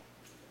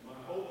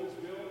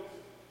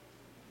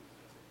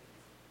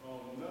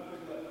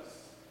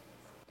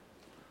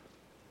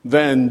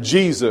than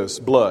Jesus'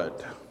 blood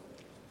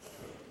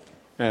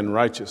and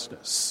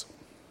righteousness.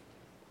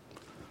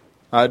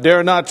 I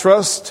dare not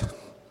trust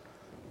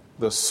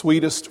the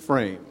sweetest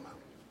frame,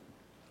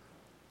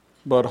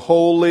 but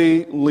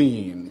wholly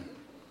lean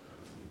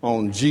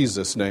on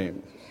Jesus'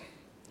 name.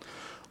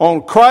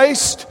 On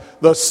Christ,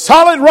 the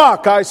solid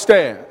rock, I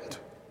stand.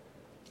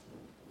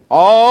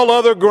 All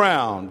other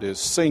ground is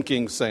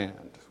sinking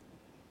sand.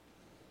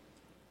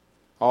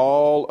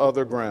 All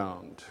other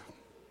ground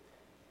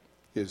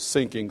is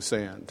sinking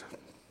sand.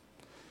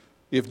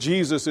 If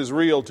Jesus is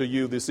real to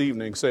you this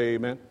evening, say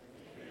amen.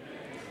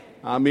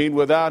 I mean,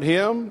 without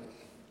him,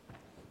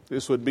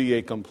 this would be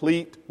a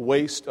complete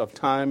waste of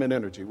time and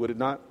energy, would it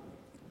not?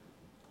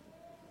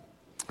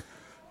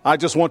 I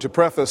just want to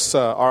preface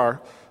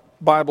our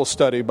Bible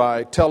study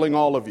by telling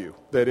all of you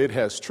that it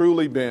has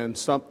truly been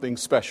something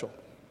special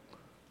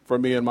for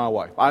me and my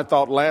wife. I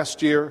thought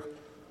last year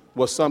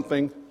was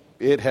something.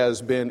 It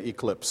has been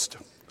eclipsed.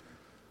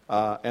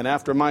 And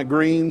after my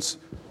greens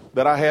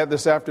that I had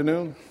this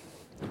afternoon,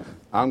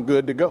 I'm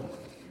good to go.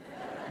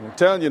 I'm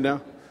telling you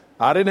now,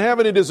 I didn't have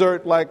any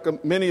dessert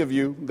like many of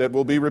you that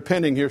will be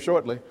repenting here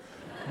shortly.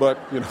 But,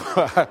 you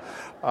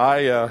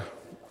know,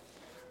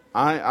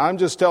 I'm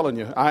just telling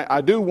you, I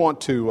do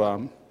want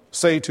to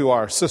say to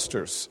our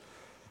sisters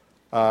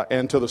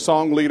and to the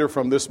song leader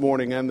from this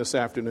morning and this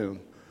afternoon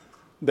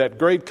that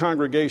great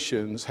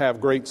congregations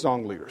have great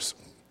song leaders.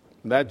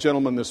 That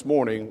gentleman this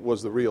morning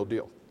was the real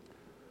deal.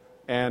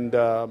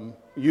 And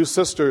you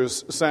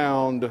sisters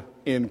sound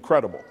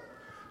incredible.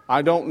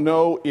 I don't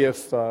know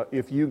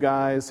if you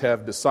guys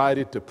have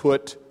decided to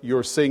put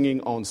your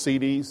singing on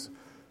CDs,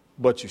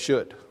 but you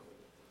should.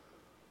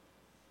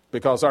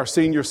 Because our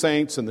senior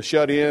saints and the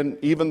shut-in,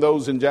 even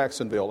those in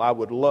Jacksonville, I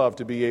would love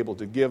to be able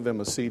to give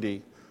them a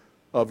CD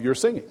of your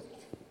singing.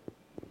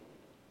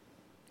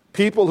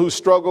 People who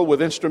struggle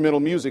with instrumental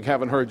music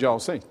haven't heard y'all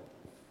sing.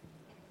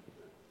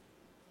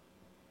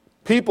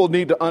 People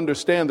need to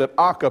understand that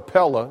a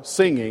cappella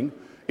singing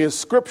is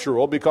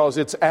scriptural because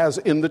it's as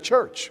in the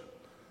church.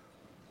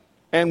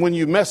 And when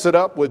you mess it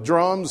up with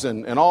drums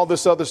and all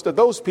this other stuff,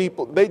 those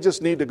people, they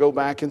just need to go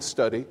back and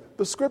study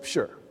the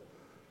scripture.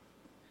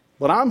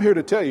 But I'm here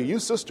to tell you, you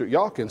sister,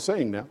 y'all can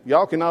sing now.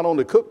 Y'all can not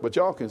only cook, but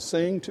y'all can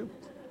sing too.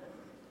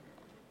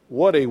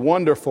 What a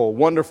wonderful,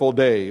 wonderful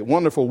day,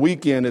 wonderful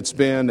weekend it's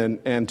been.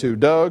 And to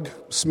Doug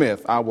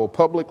Smith, I will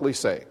publicly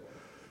say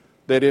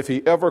that if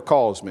he ever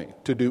calls me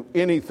to do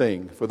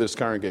anything for this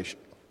congregation,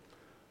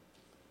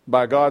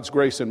 by God's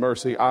grace and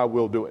mercy, I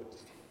will do it.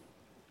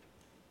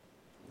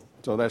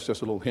 So that's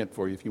just a little hint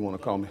for you if you want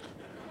to call me.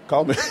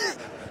 Call me.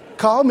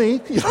 Call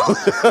me. You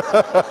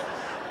know.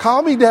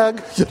 Call me,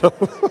 Doug. You know.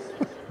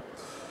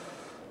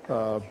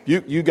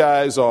 You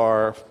guys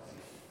are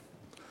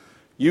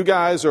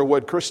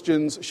what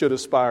Christians should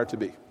aspire to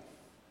be.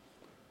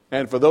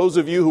 And for those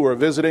of you who are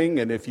visiting,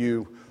 and if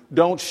you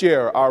don't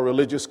share our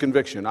religious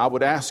conviction, I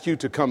would ask you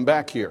to come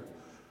back here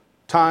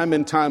time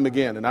and time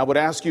again. And I would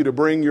ask you to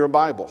bring your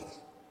Bible.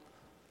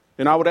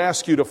 And I would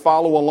ask you to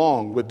follow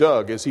along with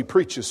Doug as he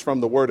preaches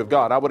from the Word of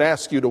God. I would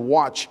ask you to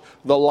watch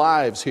the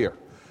lives here.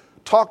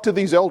 Talk to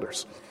these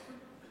elders.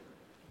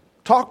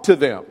 Talk to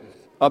them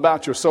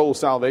about your soul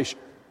salvation.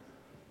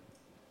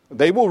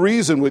 They will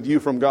reason with you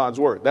from God's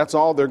Word. That's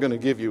all they're going to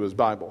give you is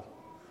Bible.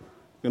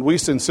 And we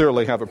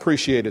sincerely have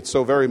appreciated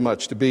so very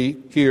much to be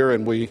here,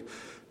 and we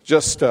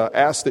just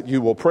ask that you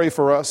will pray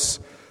for us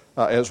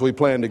as we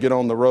plan to get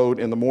on the road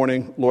in the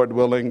morning, Lord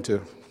willing,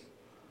 to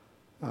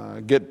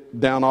get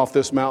down off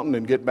this mountain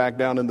and get back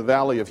down in the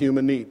valley of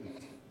human need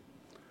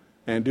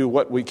and do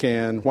what we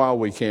can while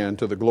we can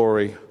to the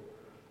glory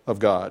of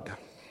God.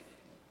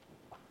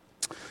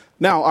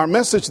 Now, our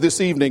message this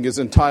evening is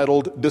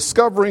entitled,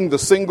 Discovering the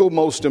Single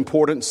Most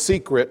Important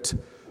Secret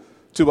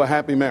to a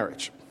Happy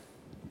Marriage.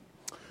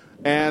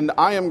 And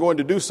I am going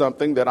to do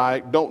something that I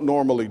don't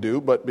normally do,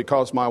 but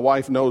because my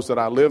wife knows that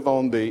I live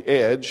on the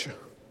edge,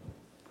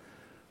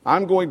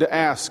 I'm going to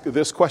ask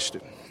this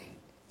question.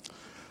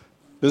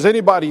 Does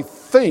anybody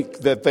think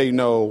that they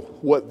know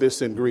what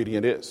this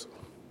ingredient is?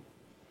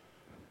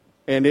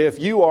 And if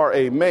you are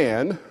a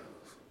man,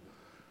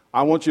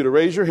 I want you to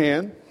raise your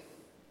hand,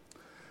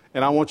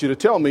 and I want you to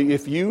tell me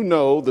if you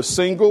know the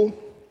single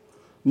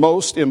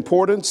most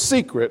important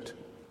secret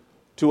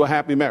to a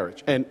happy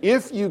marriage. And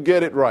if you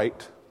get it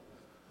right,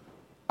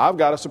 I've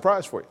got a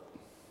surprise for you.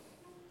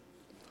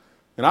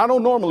 And I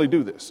don't normally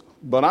do this,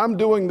 but I'm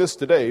doing this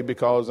today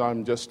because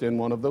I'm just in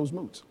one of those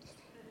moods.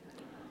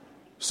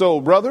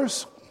 So,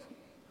 brothers,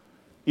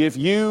 if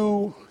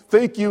you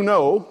think you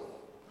know,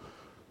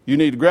 you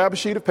need to grab a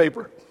sheet of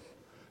paper.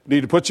 You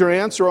need to put your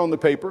answer on the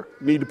paper.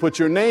 You need to put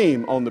your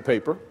name on the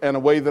paper and a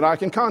way that I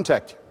can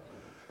contact you.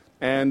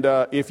 And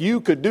if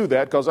you could do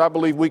that, because I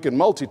believe we can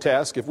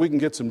multitask, if we can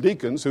get some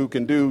deacons who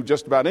can do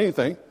just about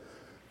anything,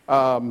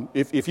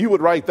 if you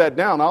would write that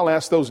down, I'll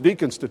ask those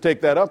deacons to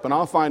take that up, and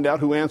I'll find out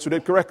who answered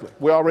it correctly.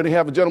 We already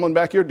have a gentleman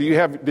back here.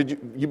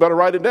 You better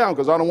write it down,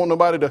 because I don't want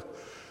nobody to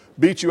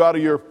beat you out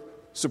of your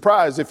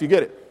surprise if you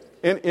get it.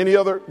 Any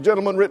other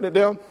gentleman written it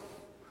down?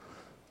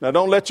 Now,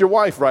 don't let your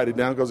wife write it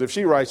down, because if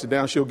she writes it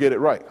down, she'll get it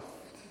right.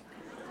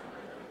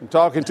 I'm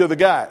talking to the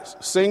guys.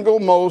 Single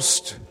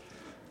most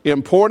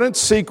important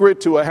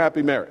secret to a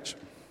happy marriage.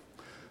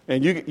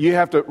 And you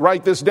have to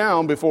write this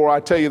down before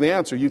I tell you the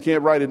answer. You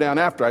can't write it down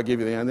after I give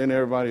you the answer. Then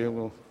everybody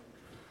will.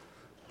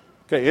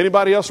 Okay,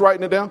 anybody else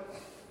writing it down?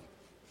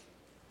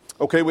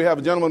 Okay, we have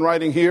a gentleman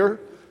writing here.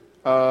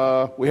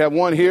 We have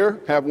one here,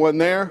 have one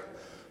there,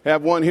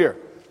 have one here.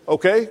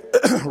 Okay,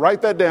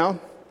 write that down.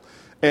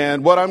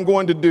 And what I'm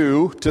going to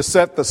do to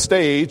set the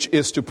stage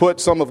is to put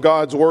some of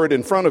God's word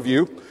in front of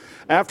you.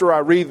 After I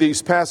read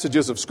these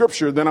passages of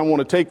Scripture, then I want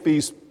to take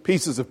these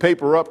pieces of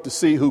paper up to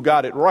see who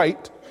got it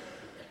right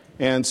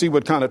and see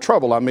what kind of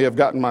trouble I may have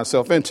gotten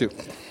myself into.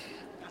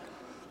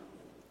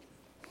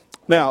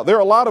 Now, there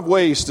are a lot of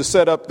ways to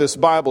set up this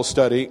Bible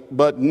study,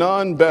 but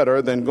none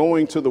better than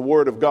going to the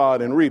Word of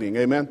God and reading.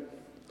 Amen?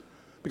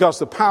 Because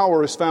the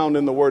power is found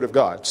in the Word of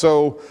God.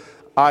 So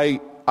I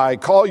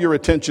call your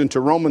attention to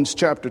Romans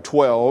chapter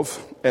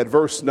 12 at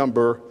verse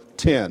number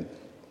 10.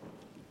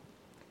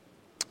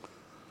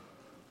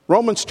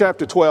 Romans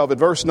chapter 12 at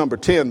verse number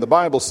 10, the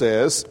Bible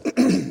says,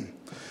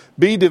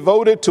 "Be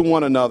devoted to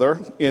one another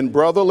in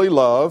brotherly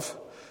love,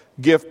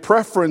 give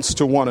preference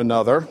to one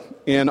another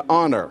in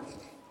honor."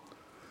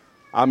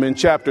 I'm in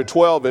chapter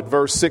 12 at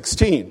verse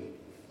 16.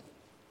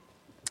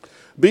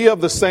 "Be of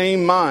the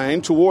same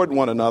mind toward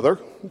one another.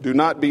 Do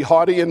not be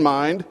haughty in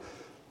mind,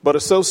 but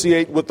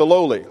associate with the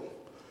lowly.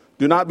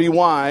 Do not be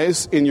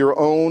wise in your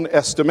own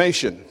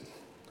estimation."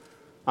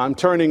 I'm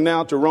turning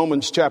now to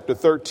Romans chapter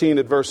 13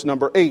 at verse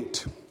number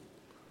 8.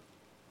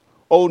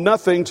 "Owe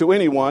nothing to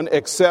anyone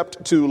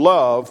except to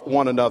love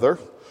one another,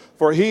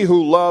 for he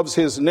who loves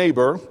his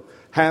neighbor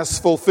has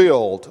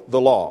fulfilled the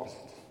law."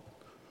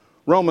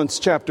 Romans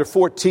chapter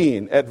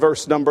 14 at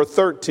verse number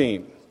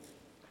 13.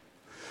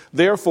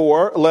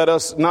 "Therefore, let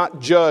us not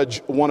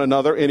judge one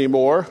another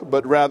anymore,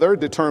 but rather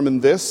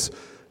determine this,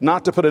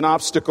 not to put an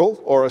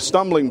obstacle or a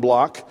stumbling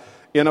block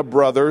in a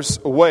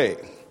brother's way."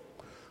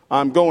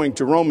 I'm going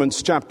to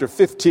Romans chapter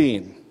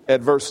 15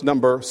 at verse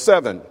number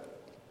 7.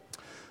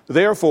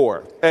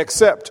 "Therefore,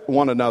 accept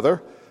one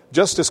another,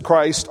 just as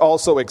Christ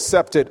also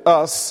accepted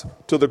us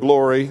to the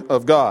glory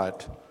of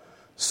God."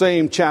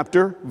 Same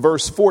chapter,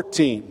 verse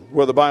 14,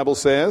 where the Bible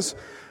says,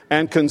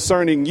 "And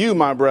concerning you,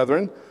 my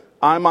brethren,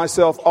 I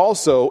myself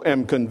also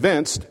am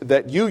convinced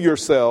that you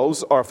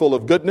yourselves are full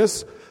of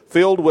goodness,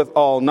 filled with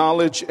all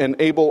knowledge, and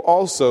able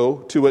also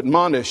to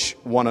admonish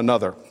one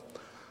another."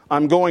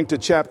 I'm going to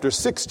chapter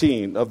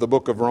 16 of the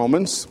book of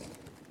Romans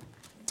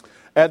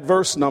at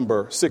verse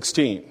number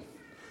 16.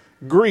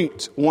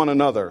 "Greet one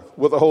another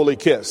with a holy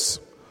kiss.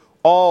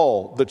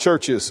 All the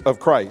churches of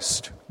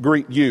Christ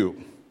greet you."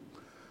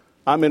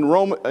 I'm in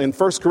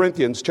 1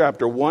 Corinthians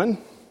chapter 1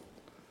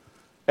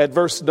 at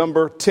verse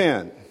number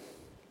 10.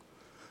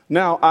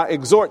 "Now I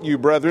exhort you,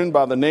 brethren,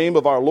 by the name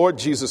of our Lord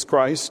Jesus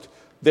Christ,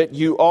 that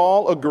you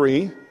all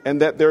agree,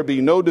 and that there be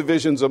no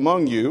divisions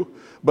among you,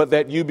 but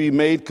that you be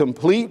made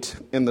complete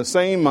in the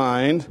same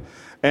mind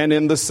and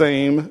in the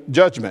same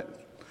judgment."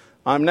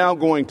 I'm now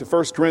going to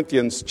 1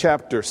 Corinthians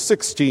chapter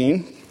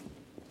 16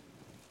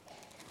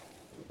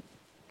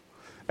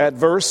 at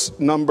verse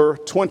number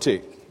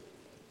 20.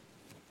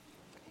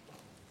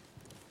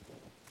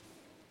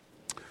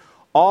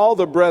 "All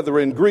the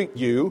brethren greet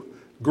you.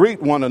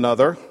 Greet one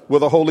another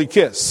with a holy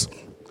kiss."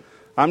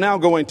 I'm now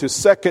going to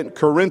 2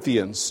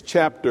 Corinthians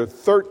chapter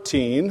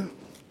 13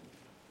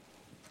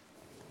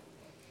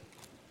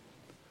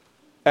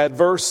 at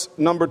verse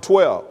number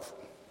 12.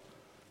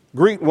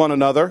 "Greet one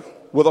another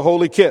with a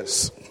holy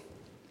kiss."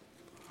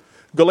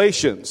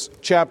 Galatians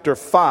chapter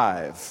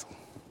 5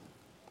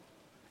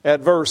 at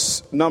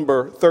verse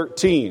number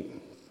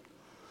 13.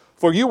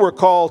 "For you were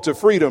called to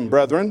freedom,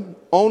 brethren.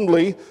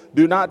 Only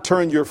do not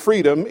turn your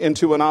freedom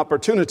into an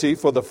opportunity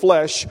for the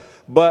flesh,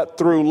 but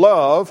through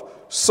love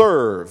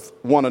serve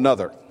one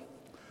another."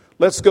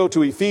 Let's go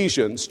to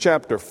Ephesians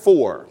chapter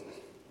 4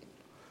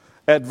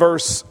 at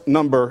verse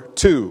number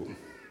 2.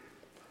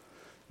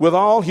 "With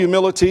all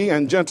humility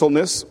and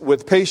gentleness,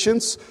 with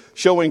patience,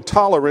 showing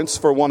tolerance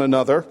for one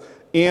another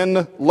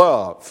in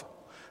love."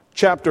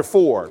 Chapter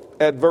 4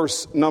 at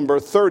verse number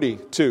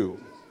 32.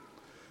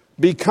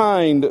 "Be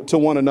kind to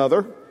one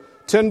another,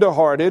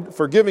 tender-hearted,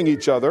 forgiving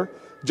each other,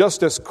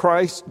 just as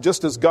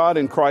God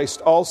in Christ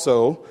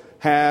also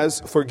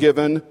has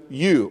forgiven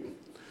you."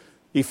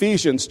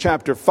 Ephesians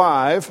chapter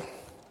 5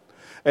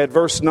 at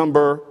verse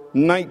number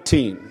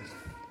 19.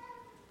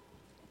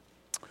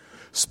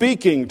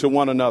 "Speaking to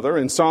one another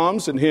in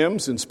psalms and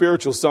hymns and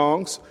spiritual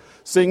songs,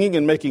 singing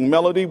and making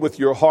melody with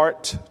your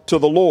heart to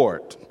the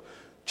Lord."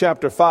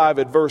 Chapter 5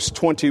 at verse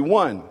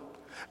 21.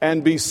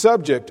 "And be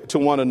subject to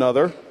one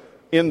another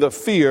in the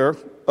fear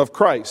of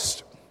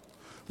Christ."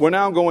 We're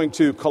now going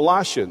to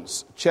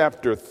Colossians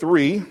chapter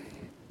 3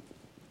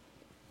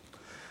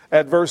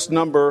 at verse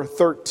number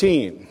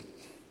 13.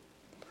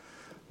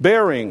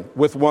 "Bearing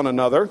with one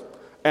another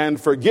and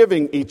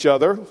forgiving each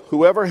other,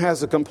 whoever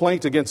has a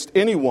complaint against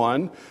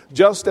anyone,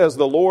 just as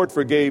the Lord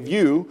forgave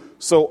you,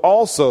 so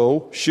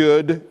also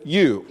should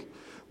you."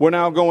 We're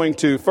now going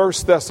to 1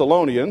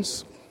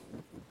 Thessalonians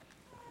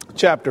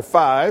chapter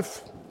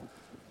 5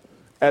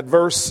 at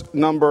verse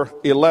number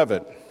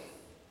 11.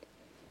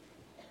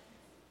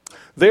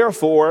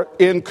 Therefore,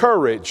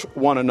 encourage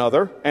one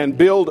another and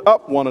build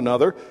up one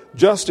another,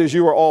 just as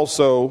you are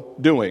also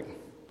doing.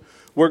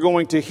 We're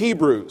going to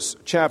Hebrews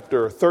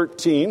chapter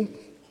 13.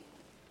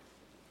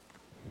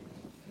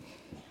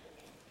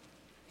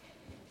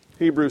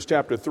 Hebrews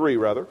chapter 3,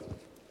 rather.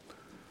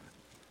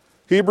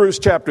 Hebrews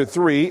chapter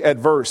 3 at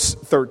verse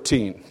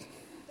 13.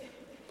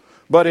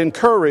 But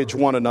encourage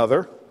one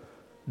another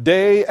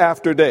day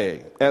after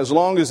day, as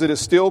long as it is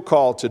still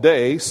called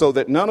today, so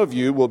that none of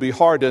you will be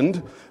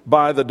hardened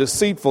by the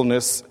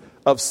deceitfulness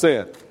of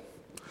sin.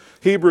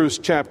 Hebrews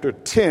chapter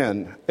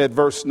 10 at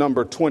verse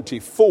number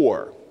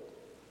 24.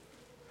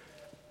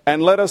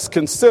 And let us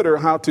consider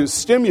how to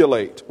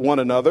stimulate one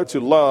another to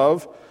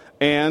love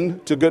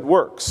and to good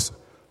works.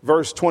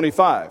 Verse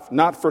 25,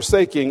 not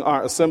forsaking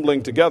our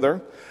assembling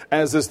together,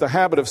 as is the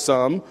habit of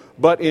some,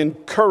 but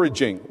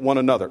encouraging one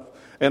another.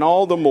 And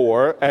all the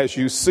more as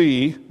you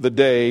see the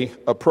day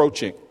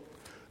approaching.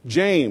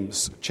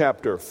 James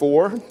chapter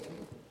 4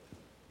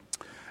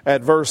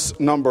 at verse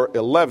number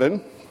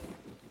 11.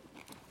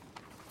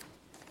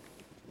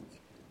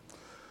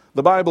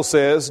 The Bible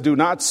says, do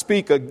not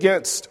speak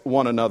against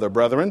one another,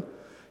 brethren.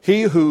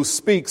 He who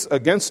speaks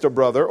against a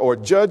brother or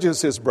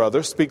judges his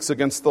brother speaks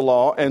against the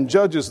law and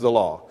judges the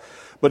law.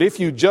 But if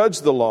you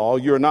judge the law,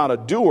 you're not a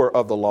doer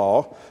of the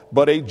law,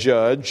 but a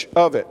judge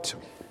of it.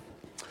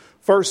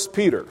 1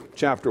 Peter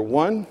chapter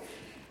 1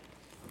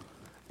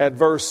 at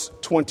verse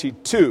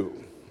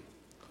 22.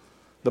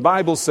 The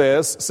Bible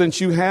says,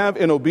 since you have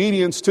in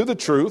obedience to the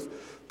truth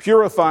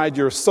purified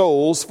your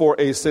souls for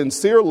a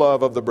sincere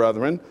love of the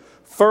brethren,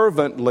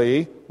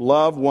 fervently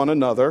love one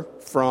another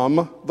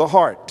from the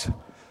heart.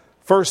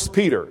 1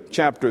 Peter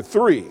chapter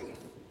 3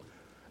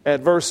 at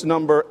verse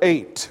number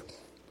 8.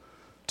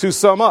 To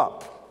sum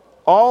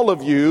up, all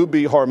of you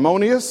be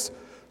harmonious,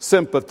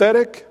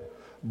 sympathetic,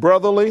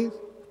 brotherly,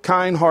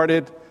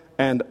 kind-hearted,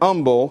 and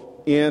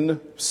humble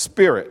in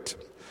spirit.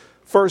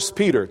 1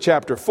 Peter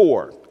chapter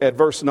 4 at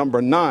verse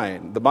number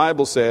 9. The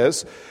Bible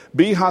says,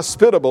 be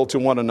hospitable to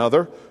one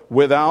another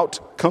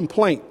without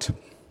complaint.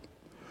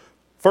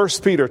 1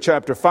 Peter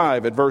chapter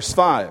 5 at verse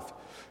 5.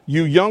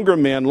 You younger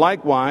men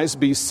likewise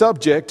be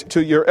subject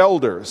to your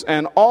elders,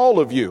 and all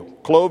of you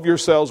clothe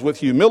yourselves with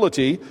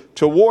humility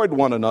toward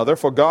one another,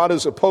 for God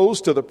is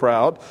opposed to the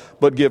proud,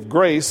 but give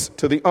grace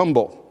to the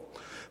humble.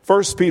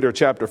 1 Peter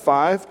chapter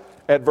 5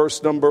 at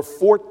verse number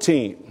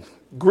 14.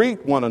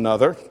 Greet one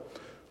another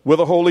with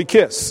a holy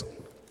kiss.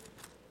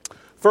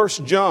 1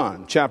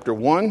 John chapter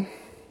 1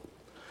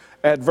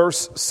 at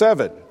verse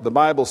 7. The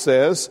Bible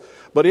says,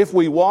 but if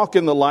we walk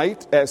in the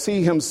light as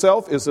he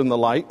himself is in the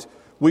light,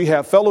 we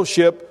have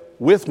fellowship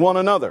with one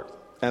another,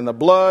 and the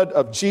blood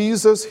of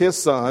Jesus, his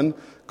son,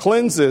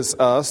 cleanses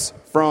us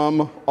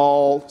from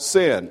all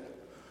sin.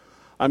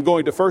 I'm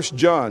going to 1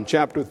 John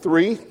chapter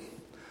 3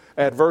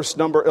 at verse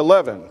number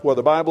 11, where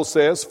the Bible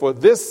says, for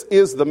this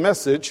is the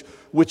message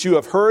which you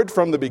have heard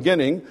from the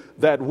beginning,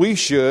 that we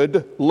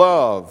should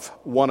love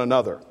one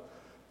another.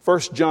 1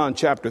 John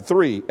chapter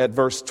 3 at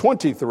verse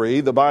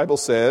 23, the Bible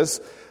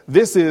says,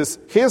 this is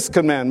his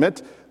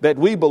commandment, that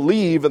we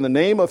believe in the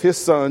name of his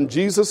Son,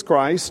 Jesus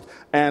Christ,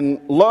 and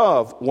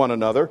love one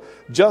another,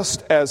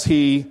 just as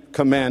he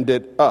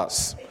commanded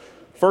us.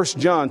 1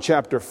 John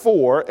chapter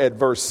 4 at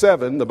verse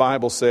 7, the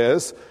Bible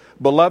says,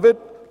 beloved,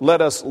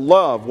 let us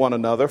love one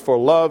another, for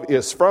love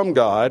is from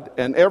God,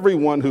 and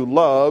everyone who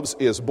loves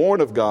is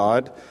born of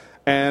God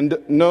and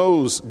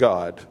knows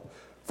God.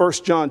 1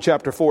 John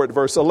chapter 4 at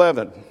verse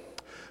 11.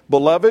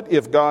 Beloved,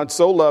 if God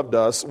so loved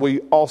us,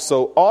 we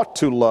also ought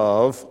to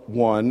love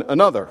one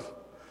another.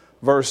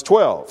 Verse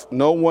 12,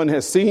 no one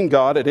has seen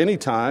God at any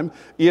time.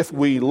 If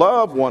we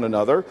love one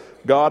another,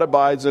 God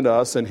abides in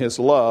us, and his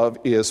love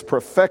is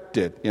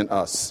perfected in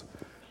us.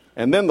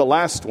 And then the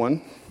last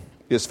one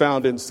is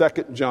found in 2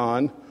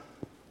 John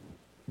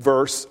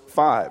verse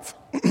 5.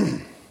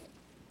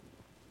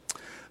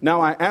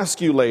 Now I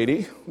ask you,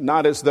 lady,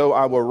 not as though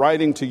I were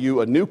writing to you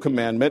a new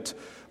commandment,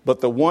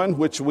 but the one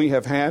which we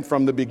have had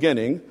from the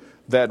beginning,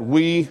 that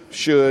we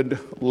should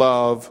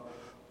love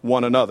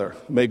one another.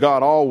 May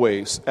God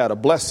always add a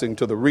blessing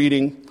to the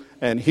reading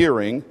and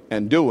hearing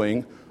and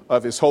doing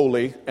of his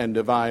holy and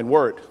divine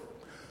word.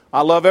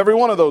 I love every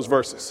one of those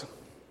verses.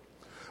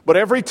 But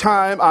every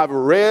time I've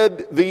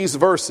read these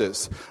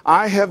verses,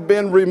 I have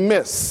been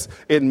remiss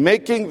in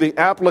making the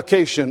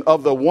application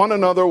of the one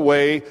another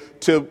way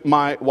to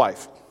my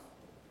wife.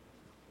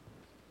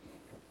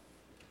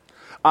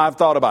 I've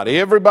thought about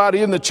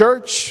everybody in the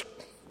church.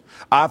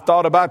 I've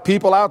thought about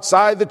people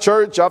outside the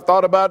church. I've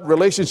thought about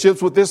relationships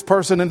with this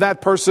person and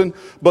that person.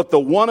 But the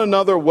one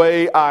another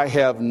way, I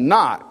have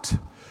not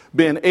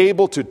been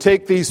able to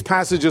take these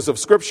passages of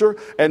Scripture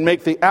and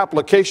make the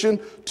application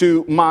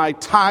to my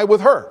tie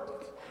with her.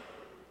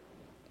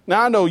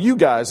 Now, I know you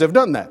guys have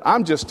done that.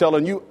 I'm just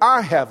telling you,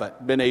 I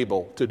haven't been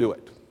able to do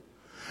it.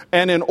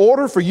 And in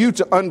order for you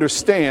to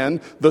understand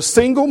the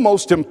single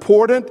most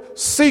important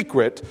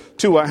secret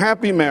to a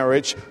happy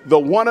marriage, the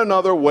one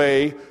another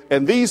way,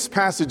 and these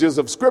passages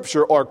of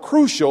Scripture are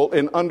crucial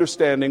in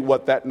understanding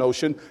what that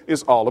notion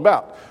is all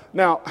about.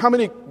 Now, how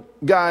many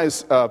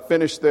guys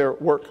finished their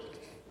work?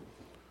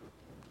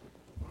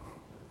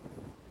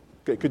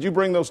 Okay, could you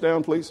bring those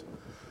down, please?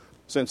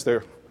 Since I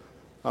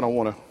don't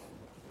want to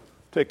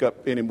take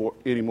up any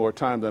more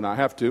time than I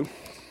have to.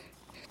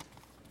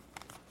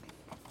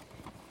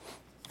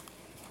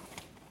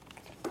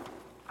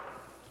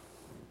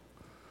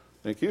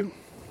 Thank you.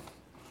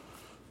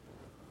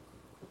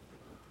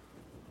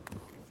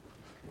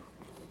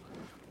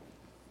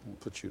 I'll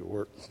put you to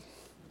work.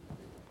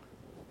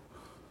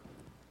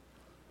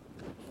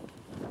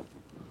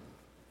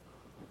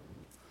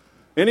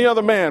 Any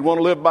other man want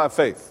to live by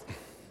faith?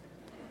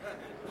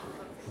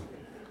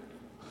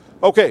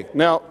 Okay,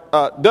 now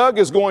Doug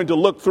is going to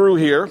look through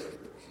here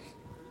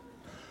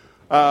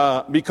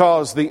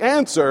because the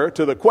answer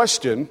to the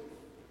question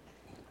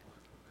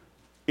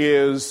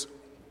is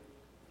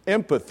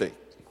empathy.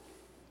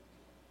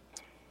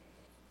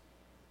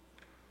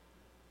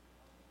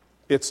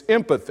 It's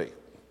empathy.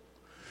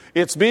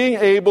 It's being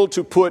able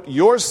to put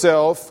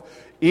yourself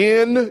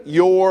in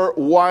your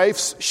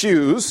wife's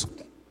shoes,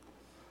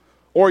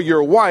 or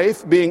your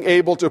wife being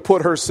able to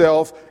put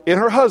herself in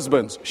her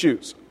husband's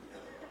shoes.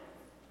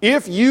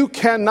 If you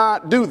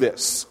cannot do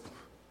this,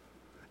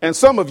 and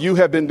some of you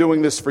have been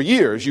doing this for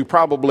years, you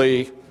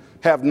probably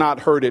have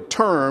not heard it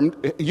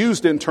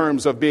used in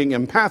terms of being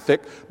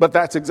empathic, but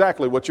that's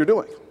exactly what you're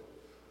doing.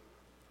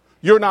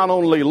 You're not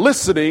only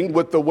listening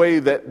with the way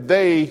that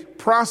they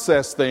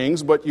process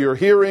things, but you're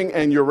hearing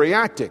and you're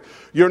reacting.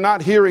 You're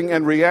not hearing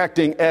and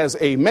reacting as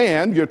a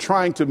man. You're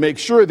trying to make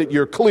sure that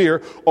you're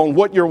clear on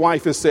what your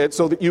wife has said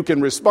so that you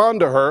can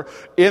respond to her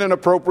in an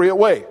appropriate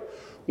way.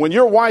 When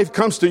your wife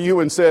comes to you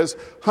and says,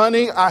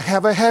 honey, I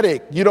have a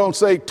headache, you don't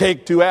say,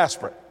 take 2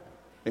 aspirin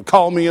and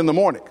call me in the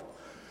morning.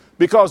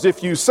 Because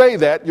if you say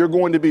that, you're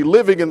going to be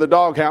living in the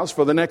doghouse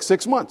for the next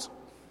 6 months.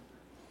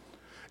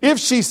 If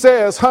she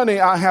says, honey,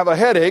 I have a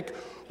headache,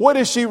 what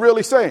is she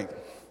really saying?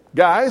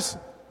 Guys,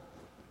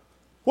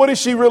 what is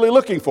she really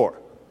looking for?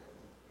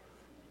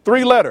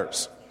 3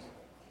 letters.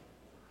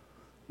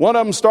 One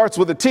of them starts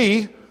with a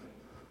T.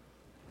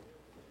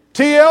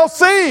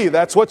 TLC,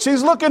 that's what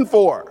she's looking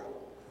for.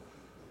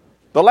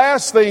 The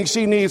last thing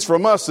she needs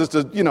from us is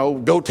to,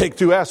 go take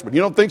 2 aspirin.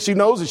 You don't think she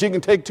knows that she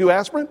can take 2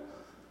 aspirin?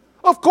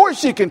 Of course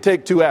she can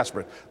take 2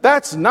 aspirin.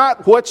 That's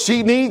not what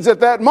she needs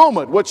at that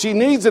moment. What she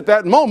needs at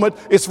that moment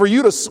is for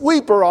you to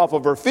sweep her off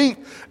of her feet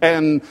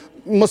and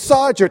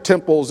massage her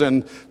temples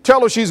and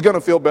tell her she's going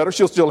to feel better.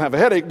 She'll still have a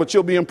headache, but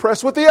she'll be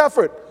impressed with the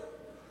effort.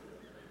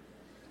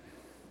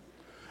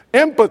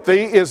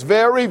 Empathy is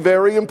very,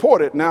 very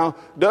important. Now,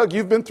 Doug,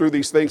 you've been through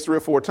these things 3 or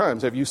 4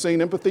 times. Have you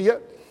seen empathy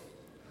yet?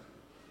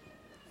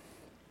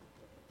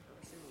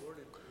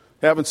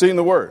 Haven't seen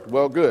the word.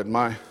 Well, good.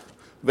 My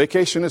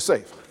vacation is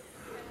safe.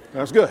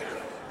 That's good.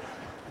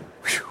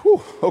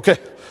 Whew, okay.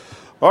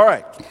 All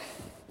right.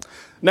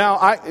 Now,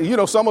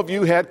 some of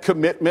you had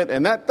commitment,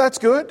 and that's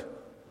good.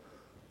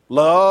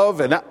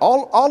 Love, and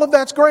all of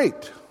that's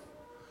great.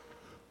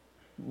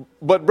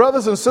 But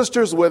brothers and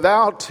sisters,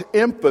 without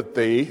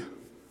empathy,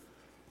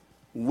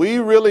 we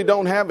really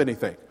don't have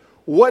anything.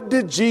 What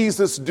did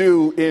Jesus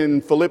do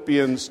in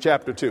Philippians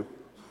chapter 2?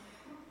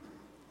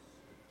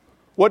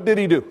 What did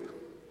he do?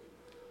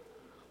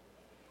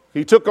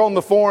 He took on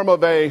the form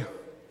of a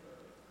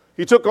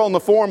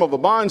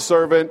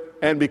bondservant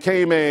and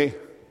became a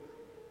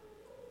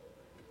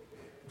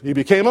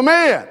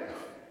man.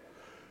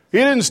 He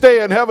didn't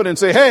stay in heaven and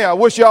say, hey, I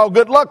wish y'all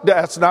good luck.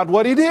 That's not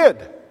what he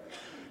did.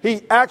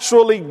 He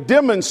actually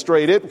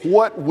demonstrated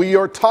what we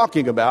are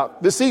talking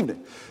about this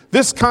evening.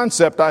 This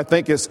concept, I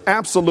think, is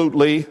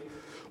absolutely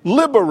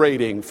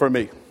liberating for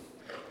me.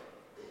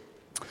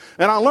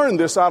 And I learned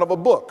this out of a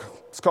book.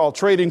 It's called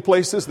Trading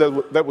Places,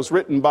 that was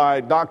written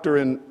by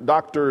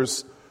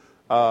Doctors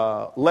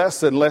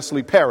Les and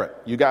Leslie Parrott.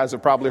 You guys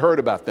have probably heard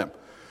about them.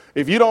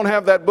 If you don't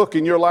have that book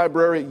in your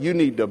library, you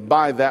need to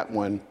buy that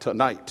one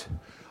tonight.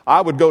 I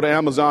would go to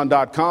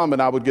Amazon.com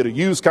and I would get a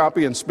used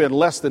copy and spend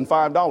less than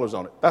 $5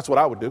 on it. That's what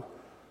I would do.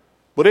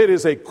 But it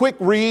is a quick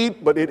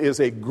read, but it is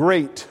a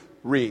great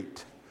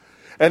read.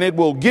 And it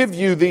will give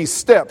you these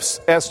steps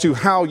as to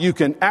how you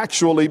can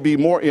actually be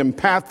more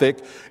empathic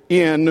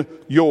in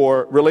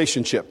your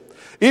relationship.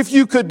 If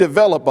you could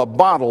develop a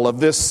bottle of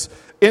this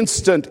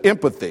instant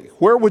empathy,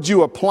 where would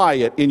you apply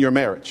it in your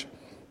marriage?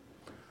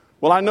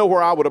 Well, I know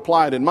where I would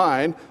apply it in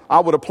mine. I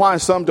would apply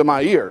some to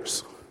my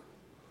ears.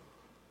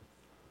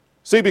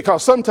 See,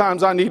 because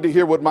sometimes I need to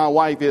hear what my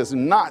wife is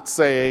not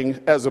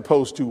saying as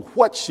opposed to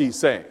what she's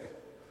saying.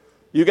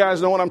 You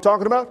guys know what I'm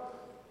talking about?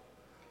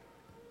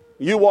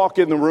 You walk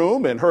in the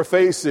room and her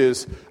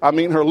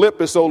her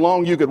lip is so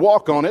long you could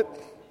walk on it.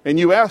 And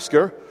you ask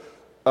her,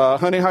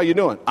 honey, how you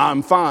doing?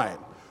 I'm fine.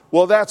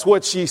 Well, that's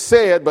what she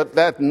said, but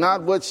that's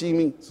not what she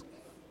means.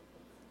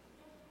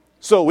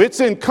 So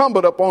it's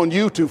incumbent upon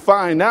you to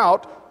find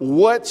out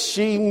what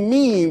she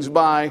means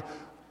by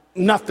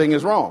nothing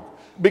is wrong.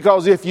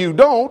 Because if you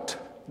don't,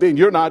 then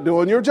you're not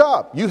doing your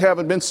job. You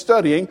haven't been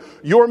studying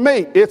your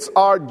mate. It's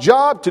our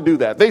job to do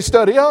that. They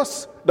study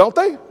us, don't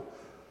they?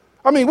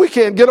 I mean, we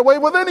can't get away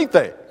with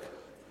anything.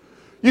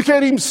 You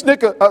can't even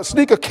sneak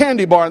a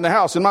candy bar in the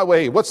house. In my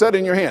way, hey, what's that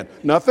in your hand?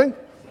 Nothing.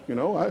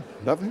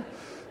 Nothing.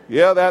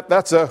 Yeah,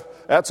 that's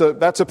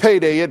a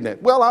payday, isn't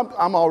it? Well,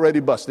 I'm already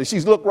busted.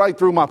 She's looked right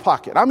through my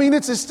pocket. I mean,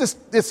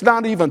 it's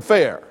not even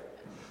fair.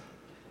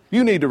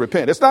 You need to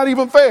repent. It's not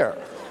even fair.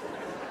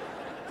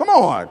 Come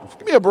on,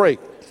 give me a break.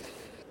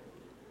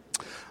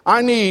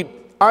 I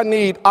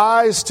need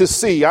eyes to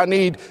see. I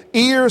need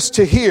ears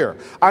to hear.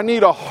 I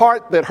need a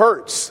heart that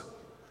hurts.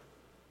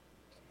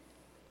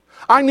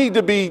 I need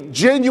to be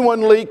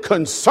genuinely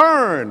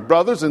concerned,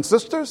 brothers and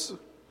sisters.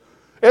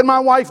 And my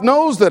wife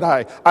knows that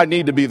I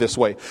need to be this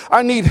way.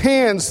 I need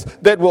hands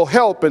that will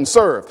help and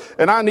serve.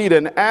 And I need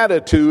an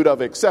attitude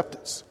of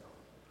acceptance.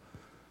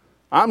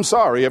 I'm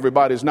sorry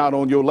everybody's not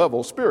on your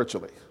level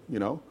spiritually,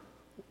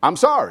 I'm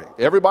sorry.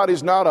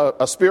 Everybody's not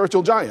a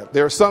spiritual giant.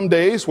 There are some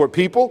days where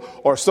people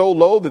are so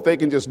low that they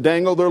can just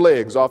dangle their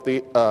legs off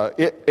the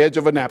edge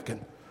of a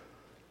napkin.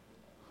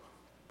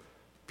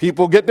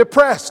 People get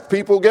depressed.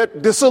 People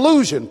get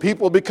disillusioned.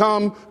 People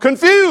become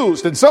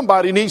confused, and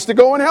somebody needs to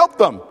go and help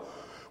them.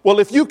 Well,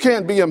 if you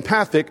can't be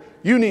empathic,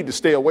 you need to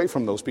stay away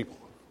from those people.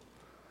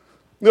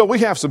 We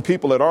have some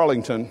people at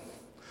Arlington,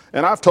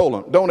 and I've told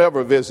them, don't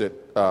ever visit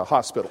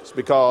hospitals,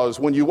 because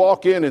when you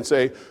walk in and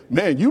say,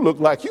 man, you look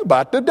like you're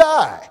about to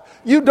die,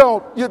 you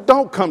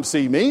don't come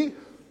see me.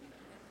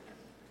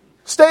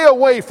 Stay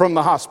away from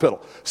the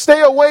hospital.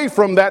 Stay away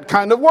from that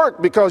kind of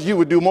work, because you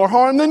would do more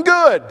harm than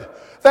good.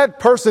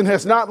 That person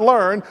has not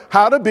learned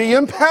how to be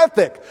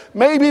empathic.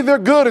 Maybe they're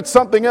good at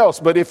something else,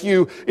 but if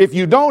you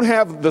don't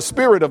have the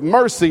spirit of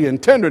mercy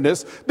and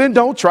tenderness, then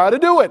don't try to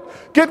do it.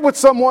 Get with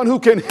someone who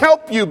can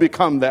help you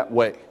become that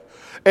way.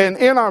 And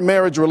in our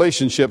marriage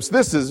relationships,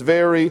 this is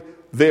very,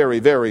 very,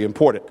 very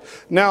important.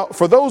 Now,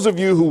 for those of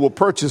you who will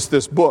purchase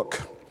this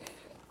book,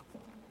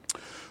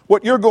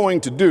 what you're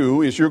going to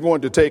do is you're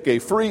going to take a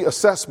free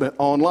assessment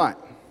online.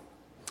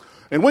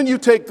 And when you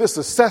take this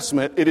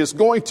assessment, it is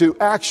going to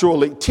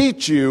actually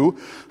teach you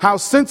how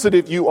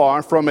sensitive you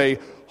are from a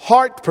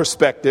heart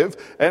perspective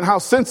and how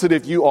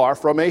sensitive you are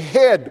from a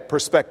head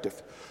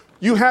perspective.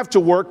 You have to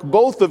work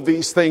both of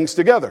these things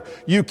together.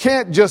 You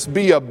can't just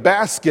be a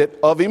basket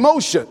of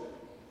emotion.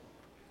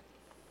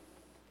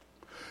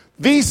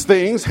 These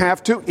things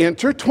have to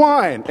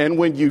intertwine. And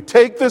when you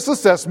take this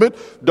assessment,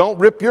 don't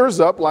rip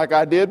yours up like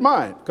I did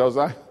mine, because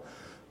I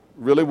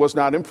really was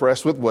not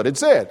impressed with what it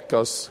said,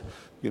 because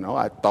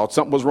I thought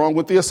something was wrong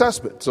with the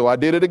assessment. So I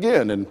did it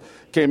again and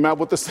came out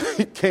with the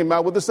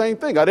same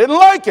thing. I didn't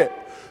like it,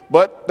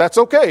 but that's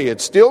okay.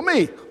 It's still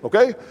me.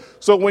 Okay.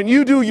 So when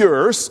you do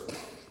yours,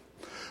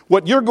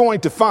 what you're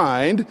going to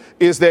find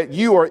is that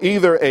you are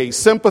either a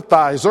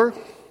sympathizer,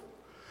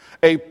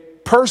 a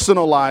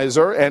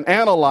personalizer, an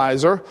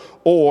analyzer,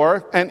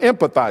 or an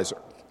empathizer.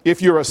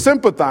 If you're a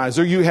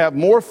sympathizer, you have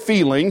more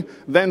feeling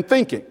than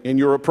thinking in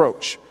your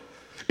approach.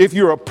 If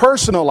you're a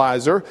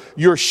personalizer,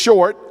 you're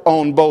short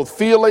on both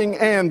feeling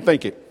and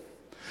thinking.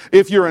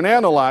 If you're an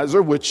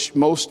analyzer, which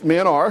most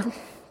men are,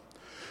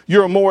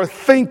 you're more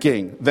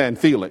thinking than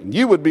feeling.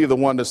 You would be the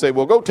one to say,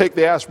 well, go take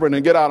the aspirin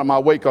and get out of my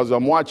way because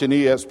I'm watching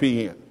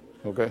ESPN.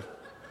 Okay?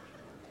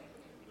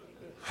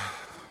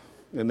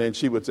 And then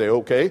she would say,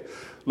 okay,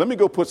 let me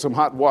go put some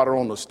hot water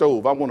on the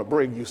stove. I want to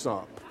bring you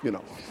some,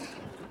 The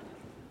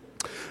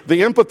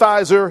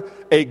empathizer,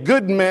 a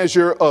good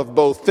measure of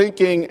both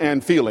thinking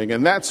and feeling.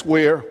 And that's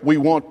where we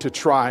want to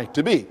try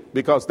to be,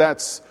 because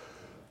that's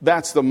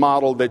the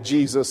model that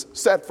Jesus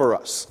set for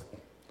us.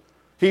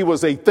 He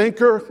was a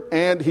thinker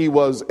and he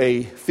was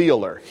a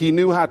feeler. He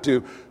knew how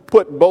to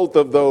put both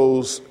of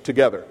those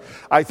together.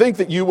 I think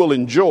that you will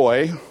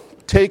enjoy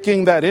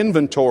taking that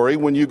inventory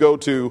when you go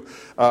to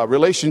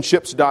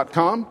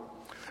relationships.com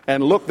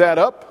and look that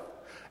up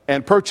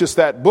and purchase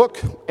that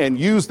book and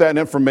use that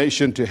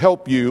information to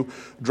help you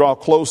draw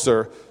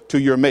closer to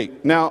your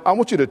mate. Now, I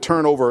want you to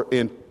turn over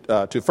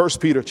to 1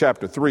 Peter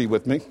chapter 3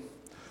 with me.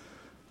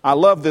 I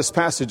love this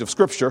passage of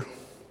Scripture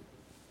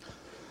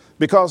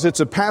because it's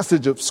a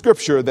passage of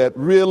Scripture that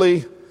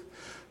really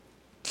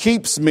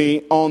keeps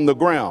me on the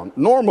ground.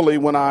 Normally,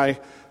 when I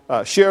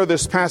share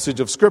this passage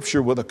of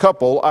Scripture with a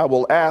couple, I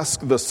will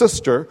ask the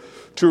sister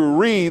to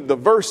read the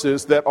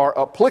verses that are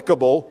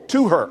applicable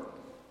to her.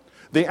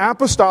 The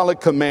apostolic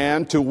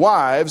command to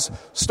wives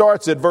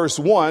starts at verse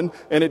 1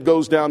 and it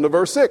goes down to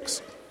verse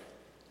 6.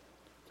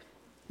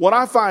 What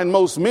I find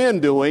most men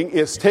doing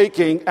is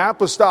taking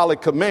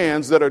apostolic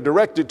commands that are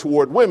directed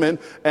toward women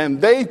and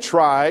they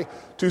try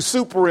to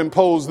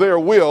superimpose their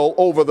will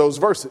over those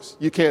verses.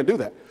 You can't do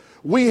that.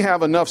 We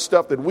have enough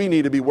stuff that we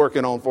need to be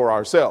working on for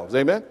ourselves.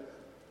 Amen?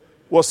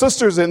 Well,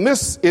 sisters, in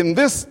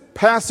this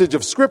passage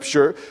of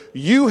Scripture,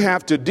 you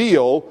have to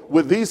deal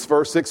with these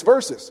first 6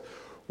 verses.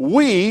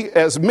 We,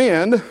 as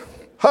men,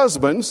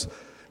 husbands,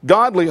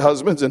 godly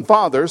husbands and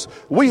fathers,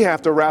 we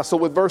have to wrestle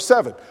with verse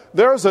 7.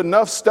 There's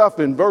enough stuff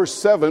in verse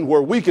 7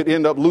 where we could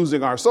end up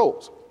losing our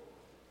souls.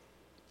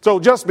 So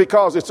just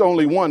because it's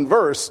only one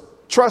verse,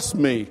 trust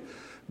me,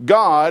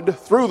 God,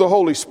 through the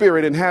Holy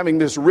Spirit and having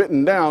this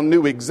written down,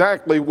 knew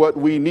exactly what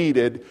we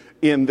needed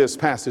in this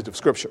passage of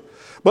Scripture.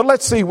 But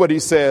let's see what he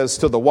says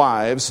to the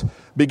wives,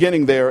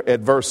 beginning there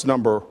at verse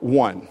number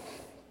 1.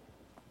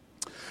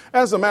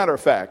 As a matter of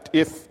fact,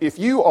 if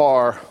you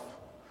are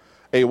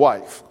a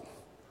wife,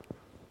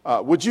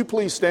 would you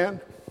please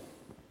stand?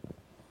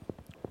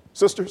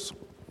 Sisters?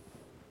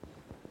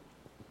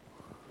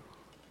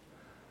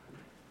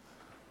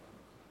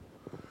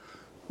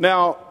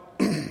 Now,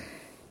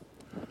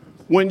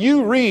 when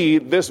you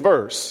read this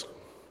verse,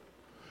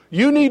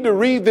 you need to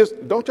read this.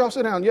 Don't y'all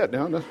sit down yet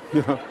now,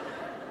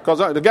 because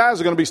the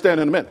guys are going to be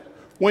standing in a minute.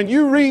 When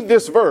you read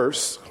this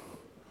verse,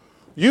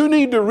 you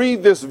need to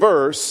read this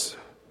verse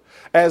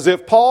as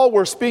if Paul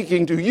were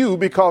speaking to you,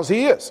 because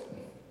he is.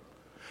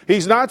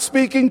 He's not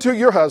speaking to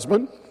your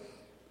husband.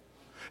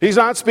 He's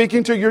not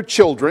speaking to your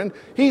children.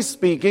 He's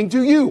speaking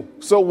to you.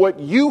 So what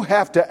you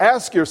have to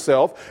ask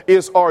yourself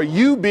is, are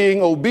you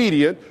being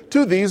obedient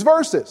to these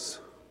verses?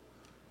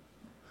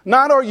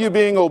 Not are you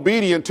being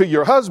obedient to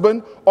your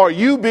husband, are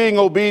you being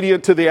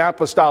obedient to the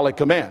apostolic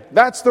command?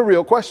 That's the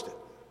real question.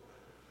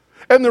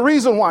 And the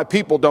reason why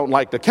people don't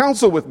like to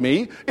counsel with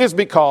me is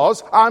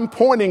because I'm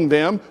pointing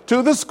them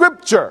to the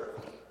Scripture.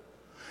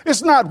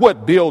 It's not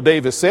what Bill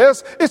Davis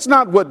says. It's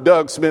not what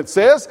Doug Smith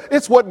says.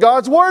 It's what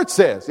God's Word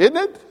says, isn't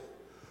it?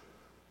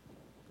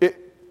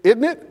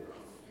 Isn't it?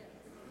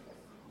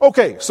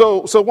 Okay,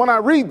 so when I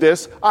read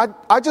this,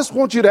 I just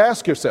want you to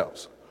ask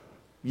yourselves,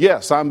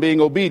 yes, I'm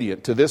being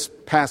obedient to this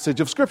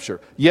passage of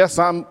Scripture. Yes,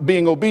 I'm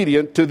being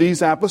obedient to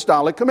these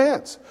apostolic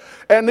commands.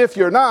 And if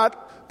you're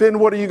not, then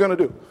what are you going to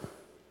do?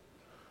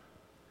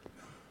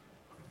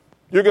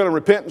 You're going to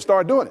repent and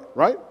start doing it,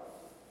 right?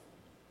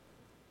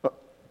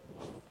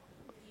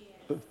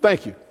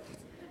 Thank you.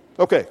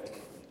 Okay.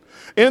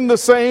 In the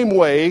same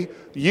way,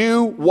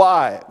 you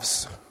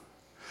wives,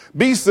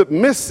 be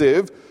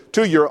submissive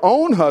to your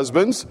own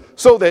husbands,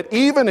 so that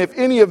even if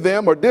any of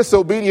them are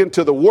disobedient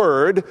to the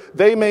word,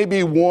 they may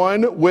be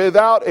won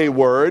without a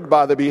word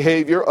by the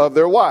behavior of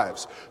their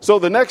wives. So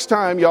the next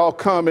time y'all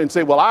come and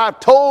say, well, I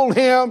told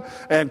him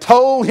and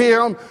told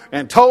him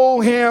and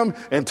told him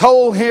and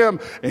told him,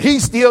 and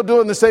he's still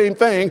doing the same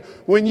thing.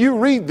 When you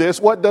read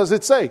this, what does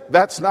it say?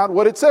 That's not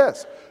what it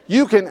says.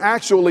 You can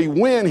actually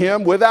win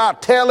him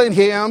without telling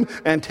him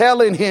and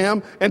telling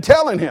him and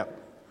telling him.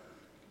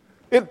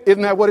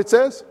 Isn't that what it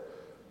says?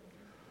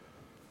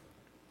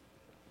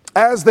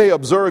 As they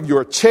observe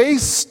your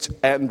chaste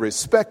and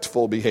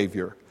respectful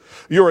behavior,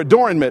 your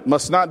adornment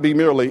must not be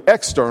merely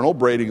external,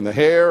 braiding the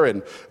hair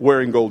and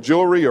wearing gold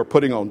jewelry or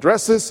putting on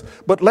dresses,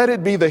 but let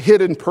it be the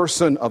hidden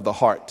person of the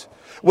heart,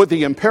 with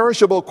the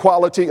imperishable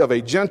quality of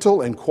a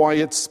gentle and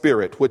quiet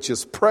spirit, which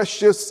is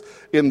precious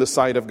in the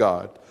sight of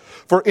God.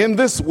 For in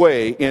this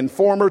way, in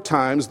former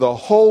times, the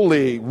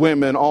holy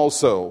women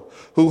also,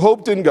 who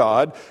hoped in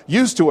God,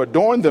 used to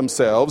adorn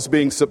themselves,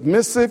 being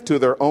submissive to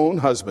their own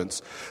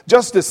husbands,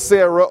 just as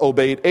Sarah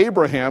obeyed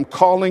Abraham,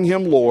 calling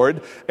him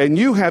Lord, and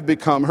you have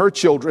become her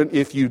children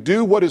if you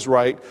do what is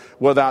right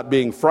without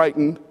being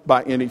frightened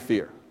by any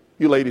fear.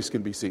 You ladies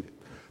can be seated.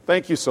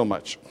 Thank you so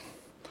much.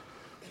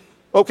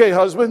 Okay,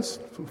 husbands,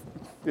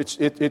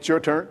 it's your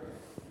turn.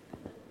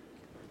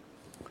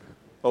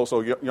 Oh,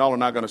 so y'all are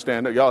not going to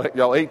stand up.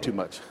 Y'all ate too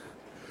much.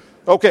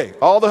 Okay,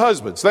 all the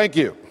husbands, thank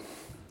you.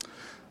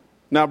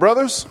 Now,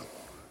 brothers,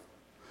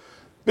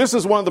 this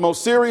is one of the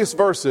most serious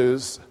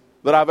verses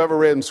that I've ever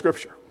read in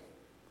Scripture.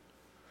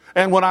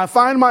 And when I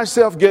find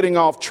myself getting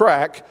off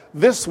track,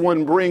 this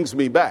one brings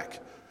me back.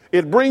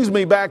 It brings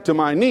me back to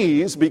my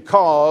knees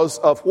because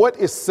of what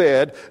is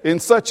said in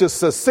such a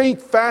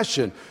succinct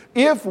fashion.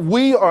 If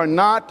we are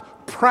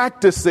not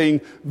practicing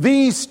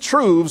these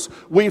truths,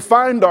 we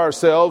find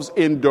ourselves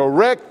in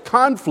direct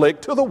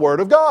conflict to the Word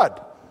of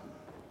God.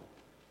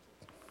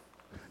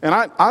 And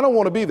I don't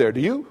want to be there.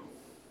 Do you?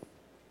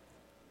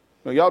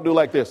 Now, y'all do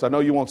like this. I know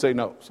you won't say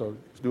no, so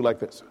do like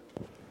this.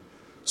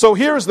 So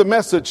here's the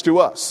message to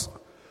us.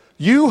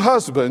 You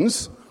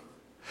husbands,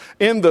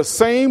 in the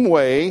same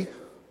way,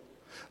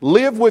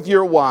 live with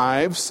your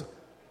wives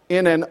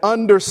in an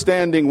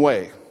understanding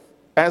way,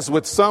 as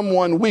with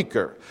someone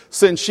weaker,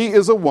 since she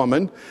is a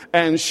woman,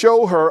 and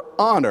show her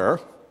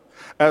honor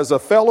as a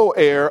fellow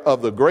heir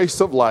of the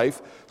grace of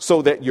life,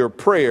 so that your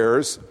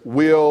prayers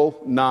will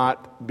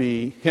not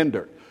be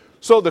hindered.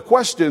 So the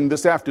question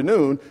this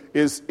afternoon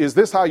is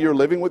this how you're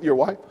living with your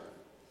wife?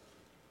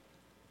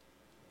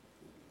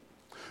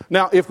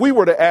 Now, if we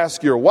were to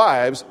ask your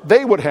wives,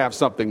 they would have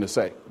something to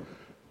say.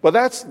 But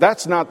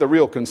that's not the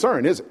real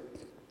concern, is it?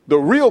 The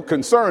real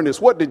concern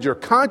is, what did your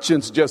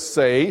conscience just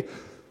say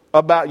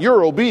about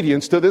your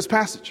obedience to this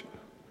passage?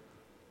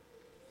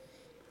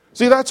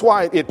 See, that's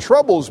why it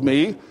troubles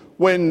me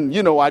when,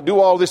 I do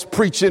all this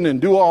preaching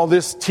and do all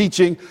this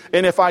teaching,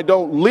 and if I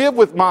don't live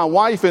with my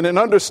wife in an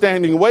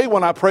understanding way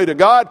when I pray to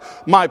God,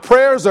 my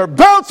prayers are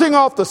bouncing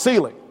off the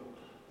ceiling.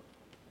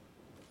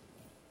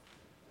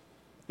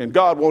 And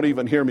God won't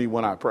even hear me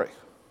when I pray.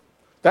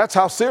 That's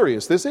how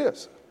serious this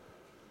is.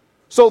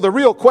 So the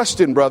real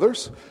question,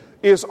 brothers,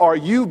 is are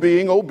you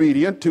being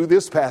obedient to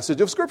this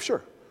passage of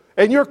Scripture?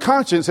 And your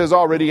conscience has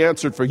already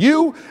answered for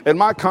you, and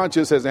my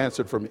conscience has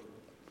answered for me.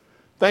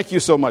 Thank you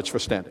so much for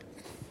standing.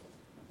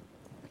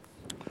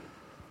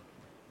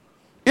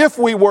 If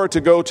we were to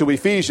go to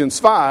Ephesians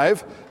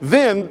 5,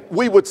 then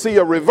we would see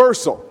a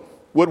reversal,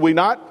 would we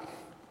not?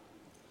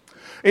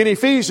 In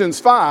Ephesians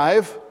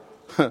 5,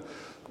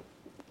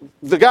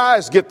 the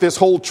guys get this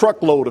whole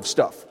truckload of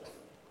stuff.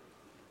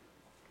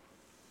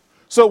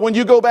 So when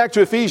you go back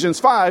to Ephesians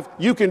 5,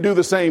 you can do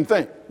the same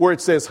thing. Where it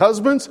says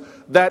husbands,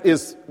 that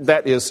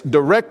is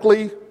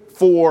directly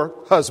for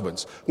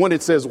husbands. When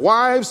it says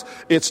wives,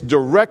 it's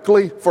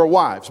directly for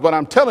wives. But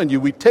I'm telling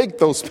you, we take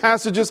those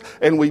passages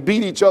and we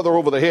beat each other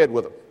over the head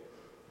with them.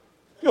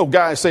 You know,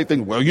 guys say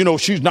things, well,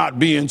 she's not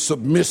being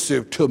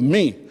submissive to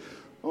me.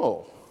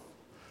 Oh,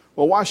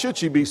 well, why should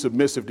she be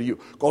submissive to you?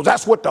 Because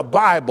that's what the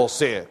Bible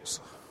says.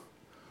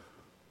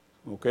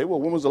 Okay, well,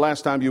 when was the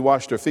last time you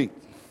washed her feet?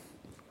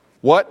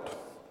 What?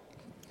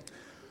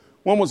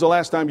 When was the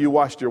last time you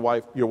washed your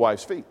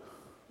wife's feet?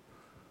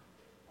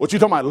 What you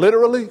talking about,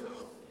 literally?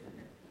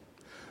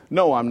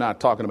 No, I'm not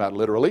talking about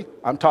literally.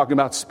 I'm talking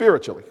about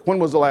spiritually. When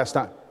was the last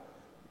time?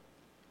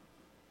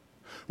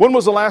 When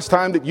was the last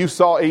time that you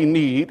saw a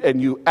need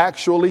and you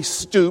actually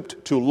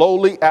stooped to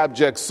lowly,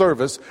 abject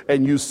service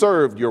and you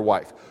served your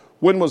wife?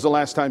 When was the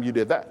last time you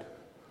did that?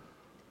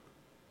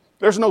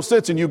 There's no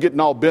sense in you getting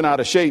all bent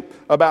out of shape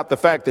about the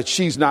fact that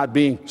she's not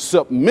being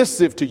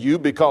submissive to you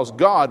because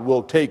God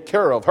will take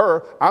care of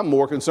her. I'm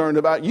more concerned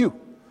about you.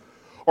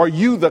 Are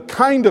you the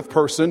kind of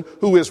person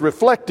who is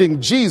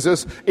reflecting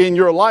Jesus in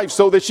your life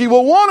so that she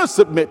will want to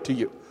submit to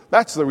you?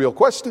 That's the real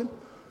question.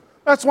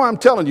 That's why I'm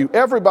telling you,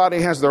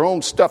 everybody has their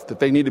own stuff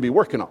that they need to be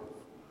working on.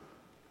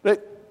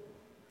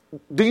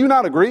 Do you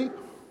not agree?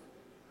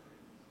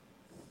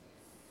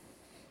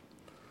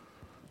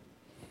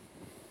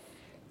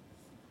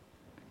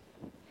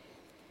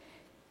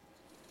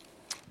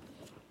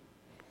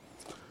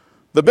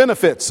 The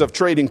benefits of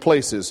trading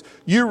places.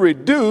 You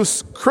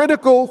reduce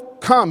critical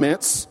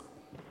comments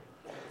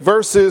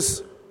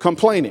versus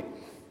complaining.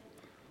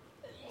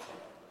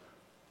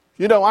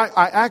 You know,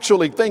 I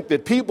actually think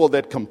that people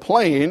that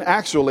complain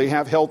actually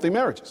have healthy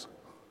marriages.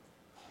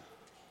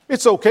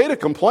 It's okay to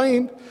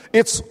complain.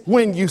 It's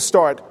when you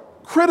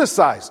start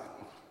criticizing.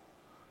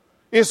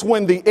 It's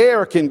when the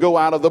air can go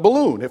out of the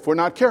balloon if we're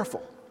not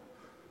careful.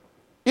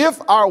 If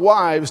our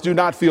wives do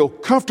not feel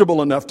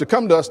comfortable enough to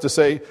come to us to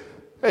say,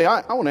 hey,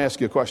 I want to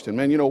ask you a question,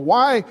 man. You know,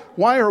 why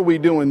are we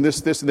doing this,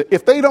 and that?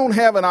 If they don't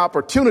have an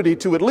opportunity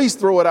to at least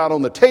throw it out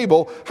on the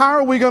table, how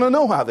are we going to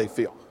know how they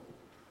feel?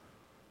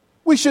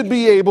 We should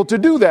be able to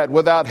do that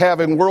without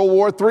having World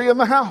War III in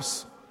the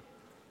house.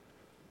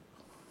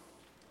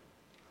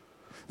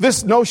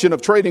 This notion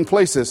of trading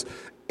places,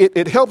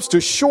 it helps to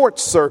short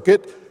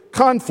circuit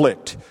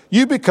conflict.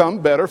 You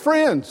become better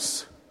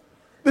friends.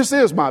 This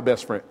is my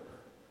best friend.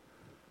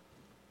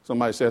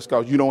 Somebody says,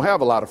 because you don't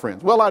have a lot of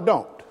friends. Well, I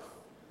don't.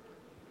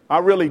 I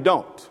really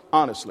don't,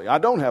 honestly. I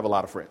don't have a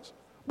lot of friends.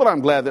 But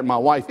I'm glad that my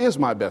wife is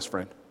my best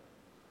friend.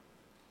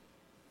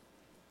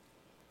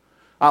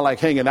 I like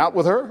hanging out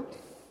with her.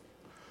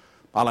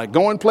 I like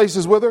going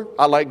places with her.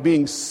 I like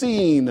being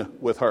seen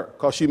with her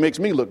because she makes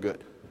me look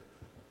good.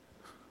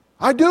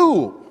 I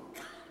do.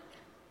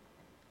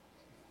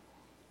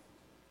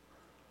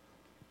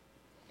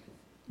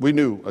 We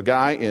knew a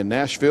guy in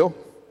Nashville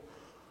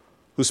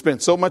who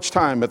spent so much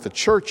time at the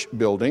church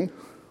building.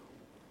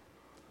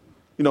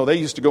 You know, they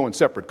used to go in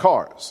separate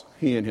cars,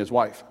 he and his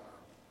wife.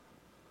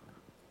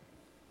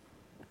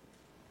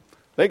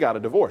 They got a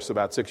divorce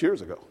about 6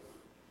 years ago.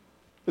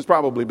 It's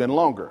probably been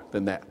longer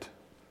than that.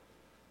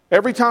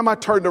 Every time I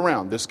turned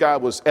around, this guy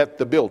was at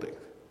the building.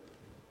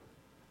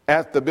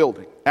 At the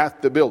building,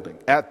 at the building,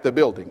 at the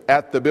building,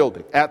 at the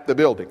building, at the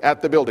building,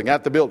 at the building,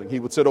 at the building.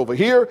 He would sit over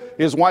here,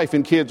 his wife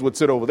and kids would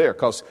sit over there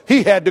because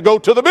he had to go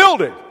to the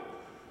building.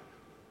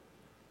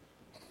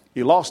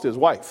 He lost his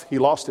wife, he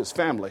lost his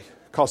family,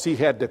 because he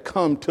had to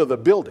come to the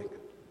building.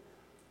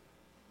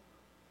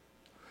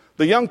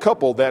 The young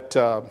couple that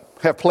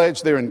have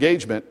pledged their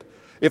engagement,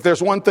 if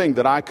there's one thing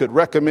that I could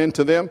recommend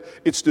to them,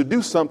 it's to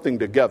do something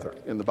together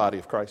in the body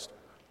of Christ.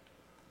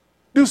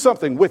 Do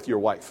something with your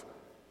wife.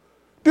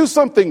 Do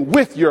something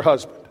with your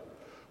husband.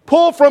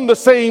 Pull from the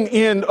same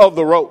end of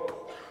the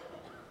rope.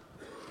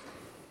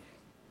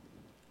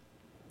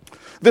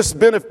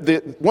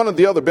 One of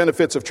the other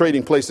benefits of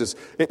trading places,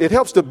 it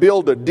helps to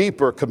build a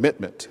deeper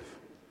commitment.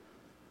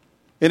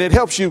 And it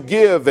helps you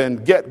give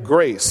and get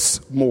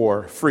grace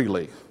more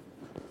freely.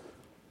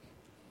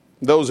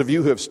 Those of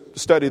you who have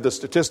studied the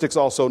statistics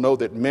also know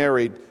that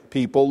married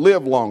people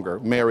live longer.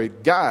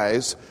 Married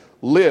guys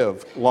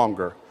live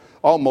longer.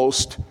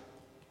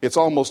 It's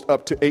almost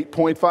up to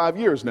 8.5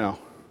 years now.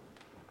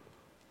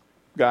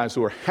 Guys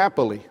who are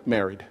happily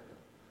married.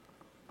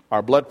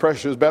 Our blood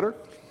pressure is better.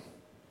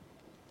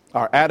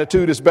 Our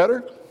attitude is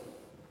better.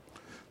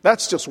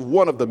 That's just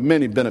one of the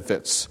many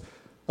benefits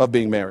of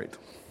being married.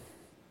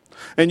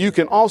 And you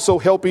can also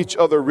help each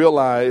other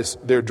realize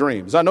their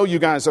dreams. I know you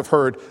guys have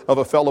heard of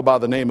a fellow by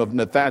the name of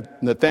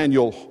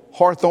Nathaniel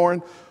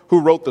Hawthorne,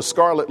 who wrote the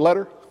Scarlet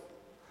Letter.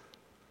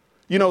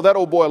 You know, that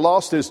old boy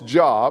lost his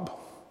job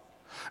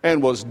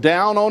and was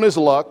down on his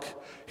luck.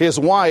 His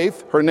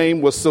wife, her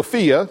name was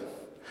Sophia,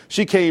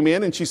 she came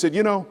in and she said,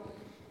 you know,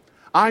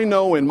 I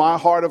know in my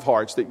heart of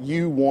hearts that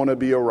you want to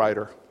be a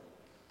writer.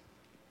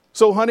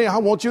 So, honey, I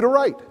want you to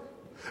write.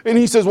 And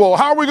he says, well,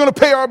 how are we going to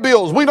pay our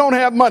bills? We don't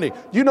have money.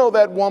 You know,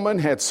 that woman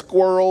had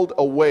squirreled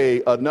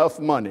away enough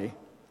money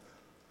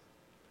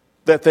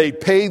that they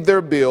paid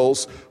their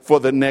bills for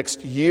the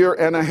next year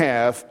and a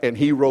half, and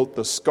he wrote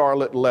the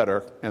Scarlet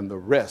Letter, and the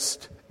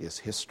rest is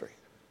history.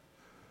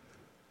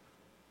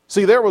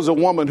 See, there was a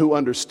woman who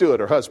understood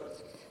her husband.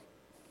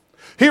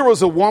 Here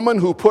was a woman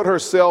who put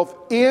herself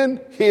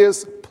in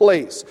his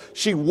place.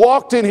 She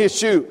walked in his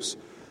shoes,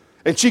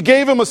 and she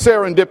gave him a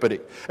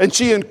serendipity, and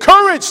she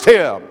encouraged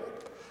him.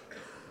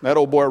 That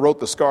old boy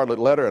wrote the Scarlet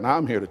Letter, and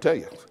I'm here to tell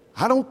you,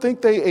 I don't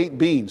think they ate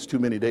beans too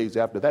many days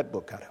after that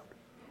book got out.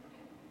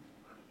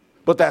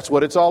 But that's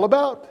what it's all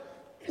about.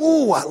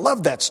 Ooh, I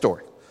love that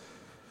story.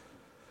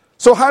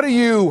 So how do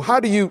you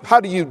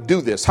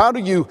do this? How do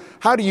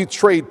you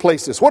trade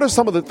places? What are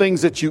some of the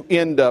things that you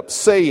end up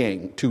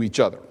saying to each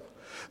other?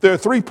 There are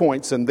 3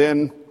 points, and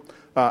then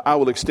I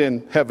will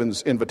extend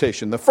heaven's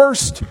invitation. The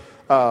first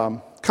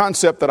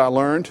concept that I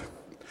learned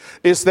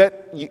is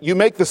that you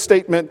make the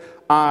statement,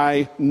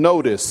 I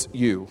notice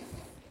you.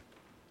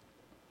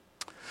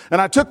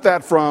 And I took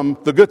that from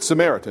the Good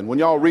Samaritan. When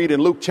y'all read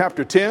in Luke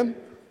chapter 10,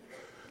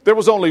 there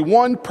was only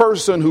one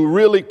person who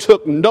really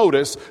took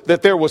notice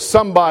that there was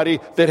somebody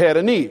that had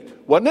a need,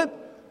 wasn't it?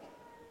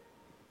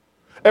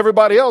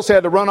 Everybody else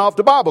had to run off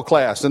to Bible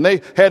class, and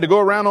they had to go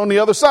around on the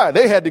other side.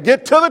 They had to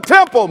get to the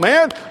temple,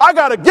 man. I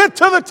got to get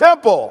to the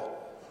temple.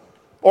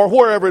 Or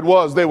wherever it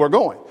was they were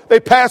going. They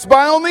passed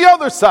by on the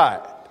other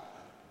side.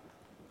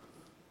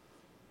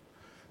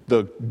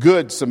 The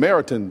Good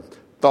Samaritan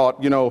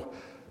thought, you know,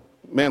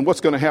 man,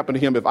 what's going to happen to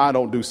him if I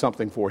don't do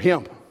something for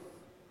him?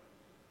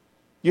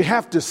 You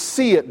have to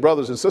see it,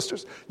 brothers and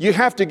sisters. You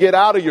have to get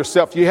out of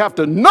yourself. You have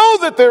to know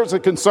that there's a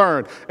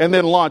concern and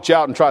then launch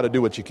out and try to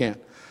do what you can.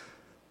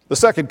 The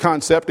second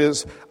concept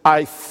is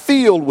I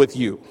feel with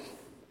you.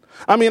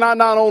 I mean, I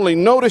not only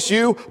notice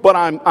you, but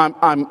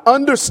I'm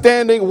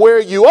understanding where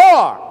you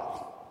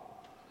are.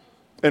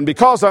 And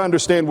because I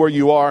understand where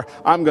you are,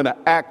 I'm going to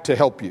act to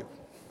help you.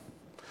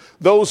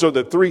 Those are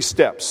the 3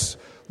 steps.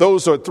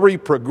 Those are 3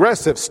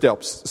 progressive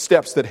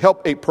steps that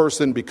help a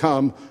person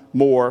become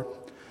more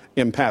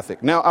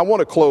empathic. Now, I want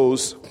to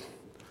close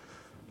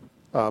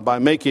by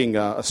making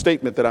a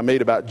statement that I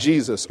made about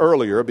Jesus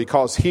earlier,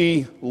 because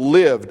he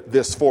lived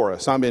this for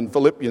us. I'm in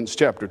Philippians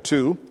chapter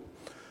 2.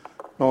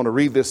 I want to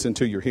read this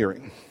into your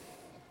hearing.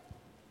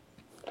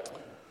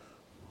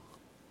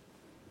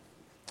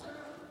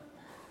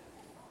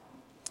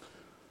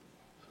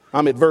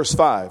 I'm at verse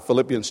 5,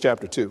 Philippians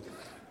chapter 2.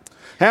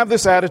 Have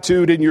this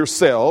attitude in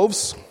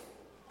yourselves.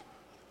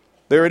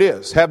 There it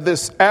is. Have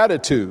this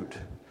attitude.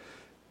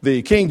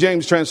 The King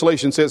James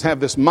translation says, have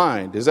this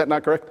mind. Is that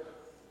not correct?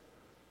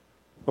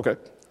 Okay.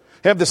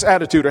 Have this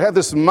attitude, or have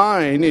this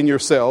mind in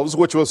yourselves,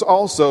 which was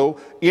also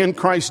in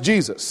Christ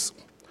Jesus,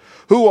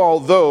 who,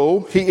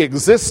 although he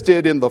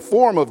existed in the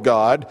form of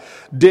God,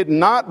 did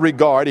not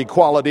regard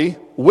equality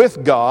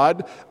with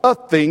God a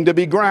thing to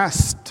be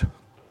grasped,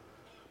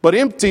 but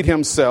emptied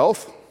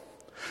himself,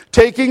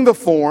 taking the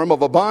form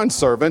of a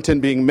bondservant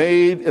and being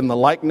made in the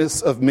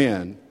likeness of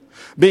men.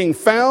 Being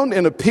found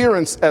in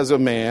appearance as a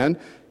man,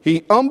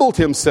 he humbled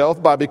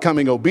himself by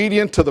becoming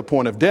obedient to the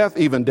point of death,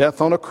 even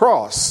death on a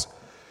cross.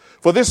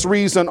 For this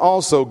reason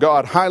also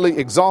God highly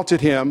exalted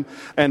him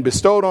and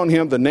bestowed on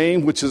him the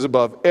name which is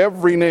above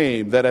every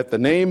name, that at the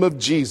name of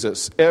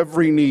Jesus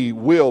every knee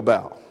will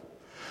bow,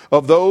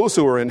 of those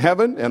who are in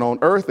heaven and on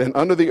earth and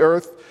under the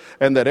earth,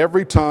 and that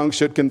every tongue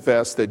should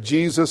confess that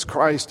Jesus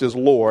Christ is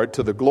Lord,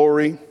 to the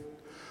glory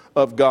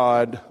of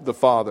God the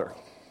Father.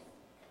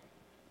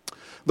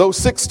 Those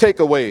 6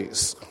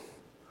 takeaways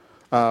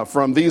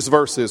from these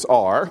verses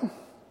are: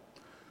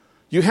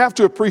 you have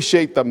to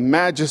appreciate the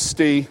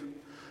majesty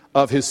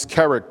of his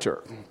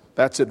character.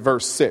 That's at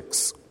verse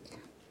 6.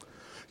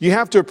 You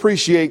have to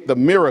appreciate the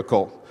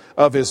miracle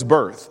of his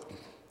birth.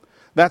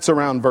 That's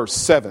around verse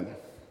 7.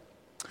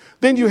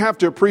 Then you have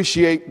to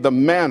appreciate the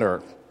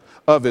manner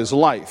of his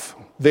life,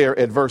 there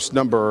at verse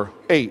number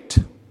 8.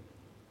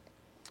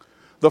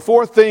 The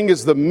 4th thing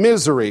is the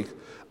misery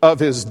of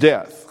his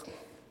death.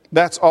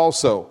 That's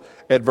also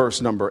at verse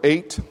number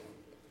 8.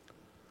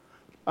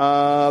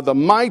 The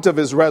might of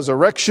his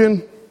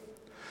resurrection,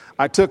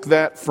 I took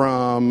that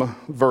from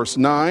verse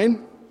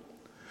 9.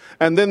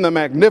 And then the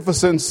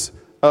magnificence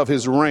of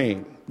his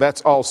reign,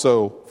 that's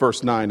also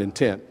verse 9 and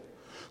 10.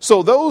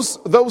 So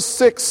those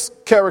 6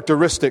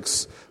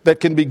 characteristics that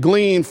can be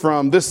gleaned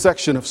from this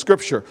section of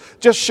Scripture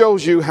just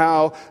shows you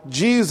how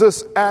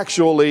Jesus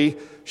actually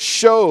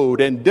showed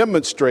and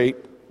demonstrated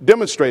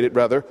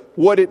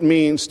what it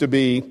means to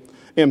be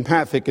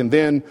empathic. And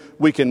then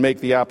we can make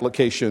the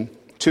application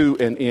to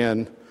and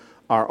in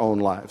our own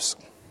lives.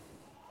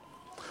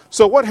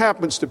 So what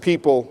happens to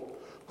people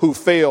who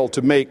fail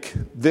to make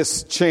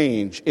this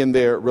change in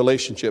their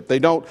relationship? They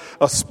don't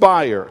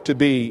aspire to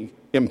be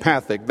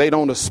empathic. They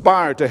don't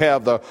aspire to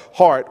have the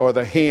heart or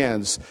the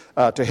hands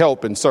to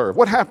help and serve.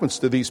 What happens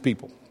to these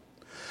people?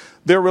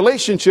 Their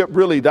relationship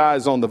really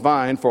dies on the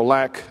vine for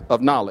lack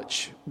of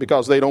knowledge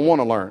because they don't want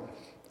to learn.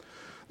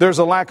 There's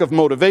a lack of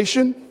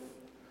motivation.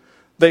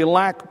 They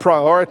lack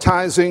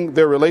prioritizing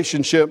their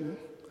relationship,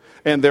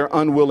 and they're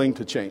unwilling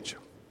to change.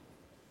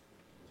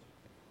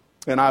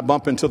 And I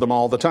bump into them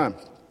all the time.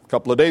 A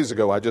couple of days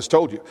ago, I just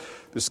told you,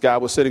 this guy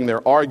was sitting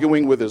there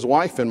arguing with his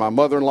wife in my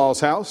mother-in-law's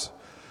house.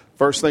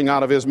 First thing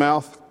out of his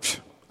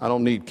mouth, I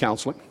don't need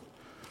counseling.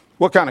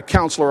 What kind of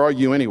counselor are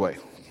you anyway?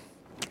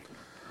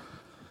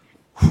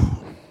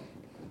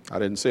 I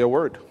didn't say a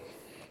word.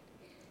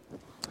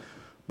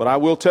 But I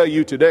will tell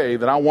you today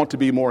that I want to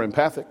be more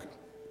empathic.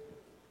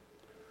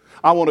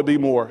 I want to be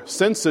more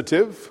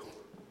sensitive.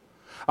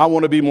 I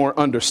want to be more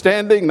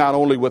understanding, not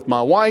only with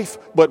my wife,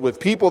 but with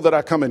people that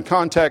I come in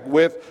contact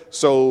with,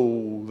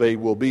 so they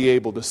will be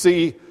able to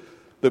see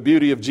the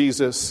beauty of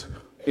Jesus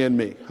in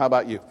me. How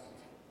about you?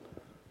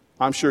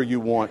 I'm sure you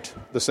want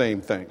the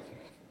same thing.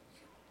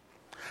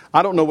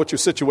 I don't know what your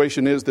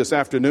situation is this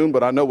afternoon,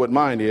 but I know what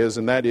mine is,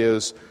 and that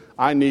is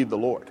I need the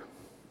Lord.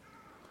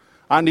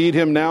 I need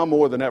him now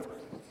more than ever.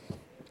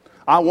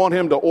 I want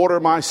him to order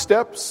my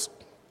steps.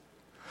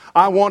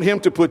 I want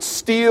him to put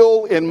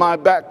steel in my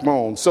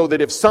backbone so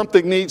that if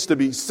something needs to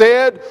be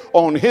said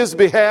on his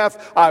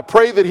behalf, I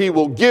pray that he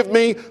will give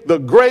me the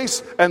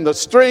grace and the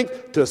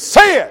strength to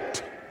say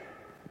it.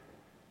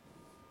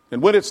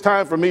 And when it's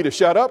time for me to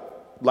shut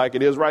up, like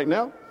it is right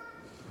now,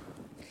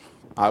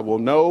 I will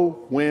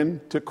know when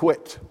to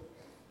quit.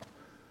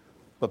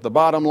 But the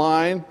bottom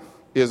line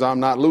is I'm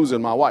not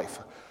losing my wife.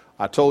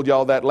 I told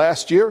y'all that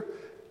last year,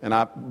 and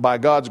by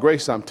God's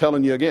grace, I'm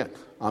telling you again,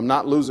 I'm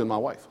not losing my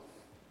wife.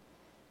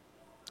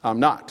 I'm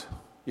not.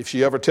 If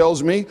she ever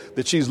tells me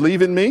that she's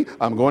leaving me,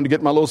 I'm going to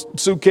get my little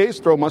suitcase,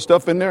 throw my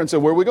stuff in there and say,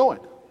 where are we going?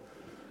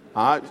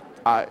 I'm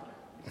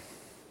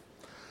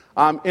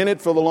in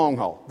it for the long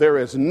haul. There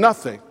is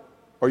nothing,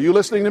 are you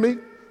listening to me?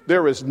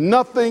 There is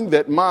nothing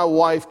that my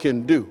wife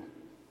can do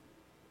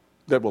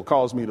that will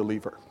cause me to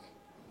leave her.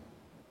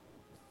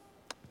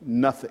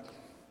 Nothing.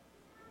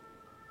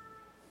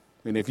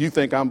 And if you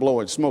think I'm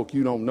blowing smoke,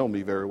 you don't know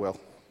me very well.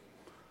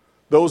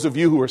 Those of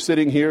you who are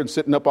sitting here and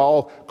sitting up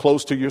all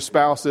close to your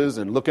spouses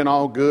and looking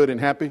all good and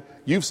happy,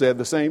 you've said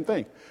the same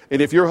thing.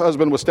 And if your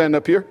husband was standing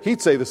up here,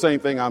 he'd say the same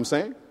thing I'm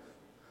saying.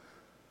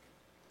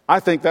 I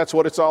think that's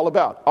what it's all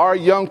about. Our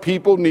young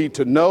people need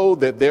to know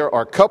that there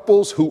are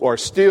couples who are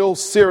still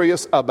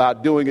serious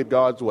about doing it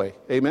God's way.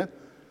 Amen?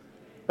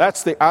 That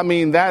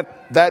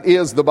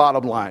is the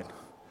bottom line.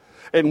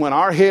 And when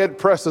our head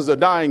presses a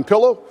dying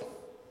pillow,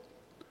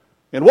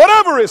 and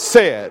whatever is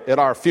said at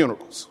our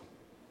funerals,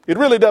 it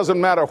really doesn't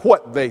matter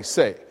what they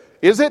say,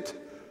 is it?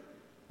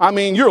 I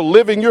mean, you're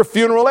living your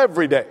funeral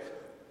every day.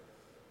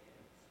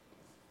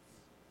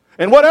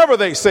 And whatever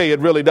they say,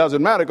 it really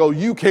doesn't matter because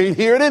you can't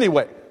hear it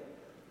anyway.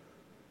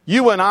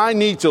 You and I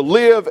need to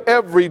live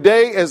every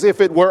day as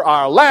if it were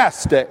our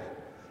last day.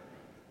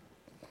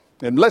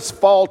 And let's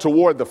fall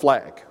toward the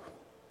flag.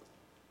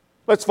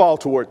 Let's fall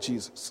toward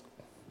Jesus.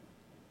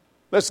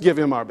 Let's give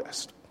him our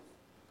best.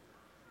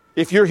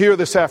 If you're here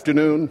this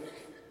afternoon,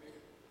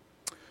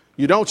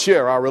 you don't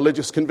share our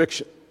religious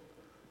conviction.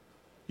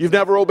 You've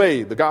never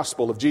obeyed the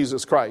gospel of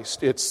Jesus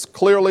Christ. It's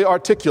clearly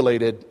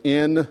articulated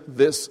in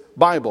this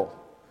Bible.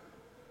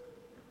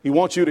 He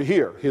wants you to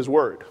hear his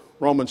word.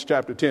 Romans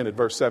chapter 10 at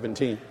verse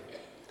 17.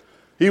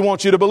 He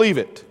wants you to believe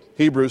it.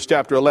 Hebrews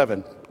chapter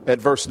 11 at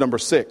verse number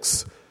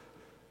 6.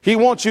 He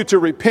wants you to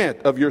repent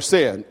of your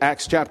sin.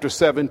 Acts chapter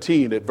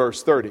 17 at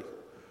verse 30.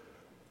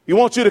 He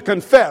wants you to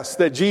confess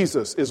that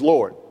Jesus is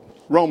Lord.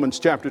 Romans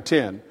chapter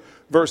 10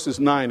 verses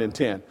 9 and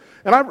 10.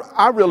 And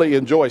I really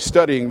enjoy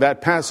studying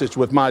that passage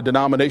with my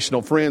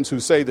denominational friends who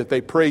say that they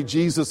pray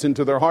Jesus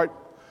into their heart.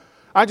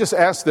 I just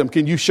ask them,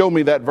 can you show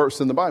me that verse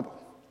in the Bible?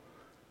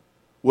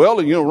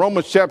 Well,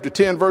 Romans chapter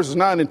 10, verses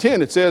 9 and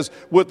 10, it says,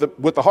 with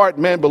the heart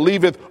man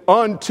believeth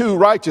unto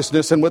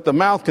righteousness, and with the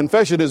mouth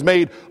confession is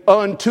made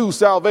unto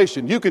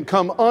salvation. You can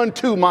come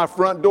unto my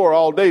front door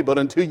all day, but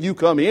until you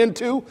come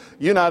into,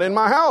 you're not in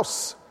my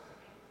house.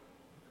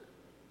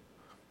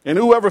 And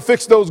whoever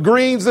fixed those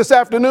greens this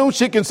afternoon,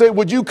 she can say,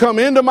 would you come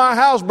into my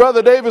house,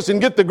 Brother Davis,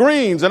 and get the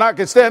greens? And I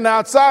can stand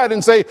outside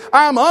and say,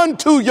 I'm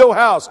unto your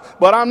house,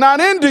 but I'm not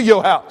into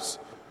your house.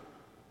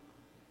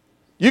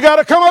 You got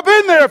to come up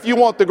in there if you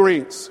want the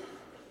greens.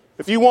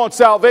 If you want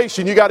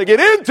salvation, you got to get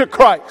into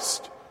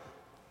Christ.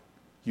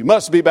 You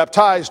must be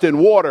baptized in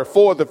water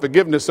for the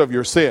forgiveness of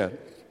your sin.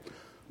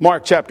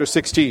 Mark chapter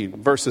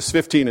 16, verses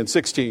 15 and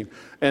 16.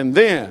 And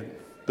then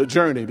the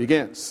journey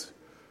begins,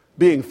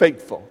 being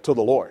faithful to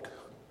the Lord.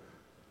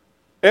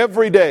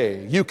 Every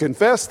day you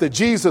confess that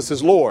Jesus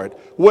is Lord,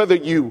 whether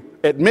you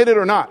admit it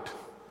or not.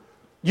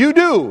 You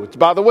do. It's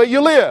by the way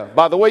you live,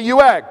 by the way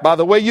you act, by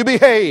the way you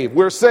behave.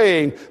 We're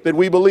saying that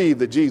we believe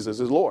that Jesus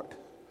is Lord.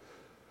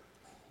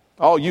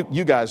 Oh,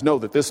 you guys know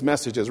that this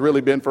message has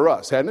really been for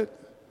us, hasn't it?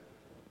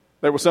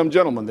 There were some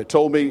gentlemen that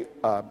told me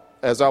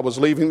as I was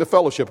leaving the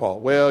fellowship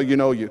hall, well,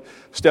 you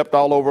stepped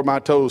all over my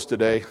toes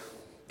today.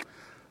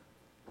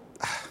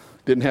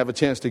 Didn't have a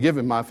chance to give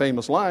him my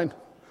famous line.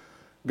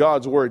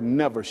 God's word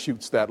never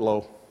shoots that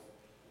low.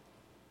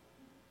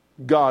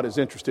 God is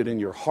interested in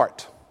your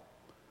heart.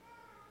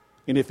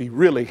 And if he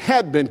really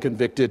had been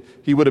convicted,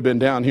 he would have been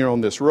down here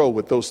on this row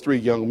with those 3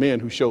 young men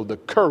who showed the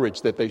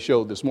courage that they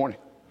showed this morning.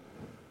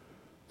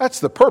 That's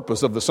the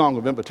purpose of the song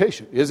of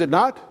invitation, is it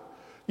not?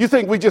 You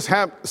think we just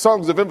have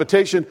songs of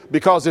invitation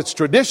because it's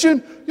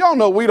tradition? Y'all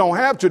know we don't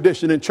have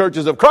tradition in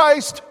churches of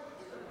Christ.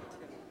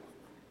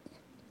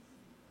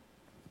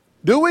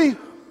 Do we?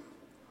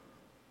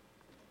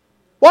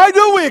 Why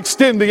do we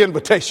extend the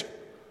invitation?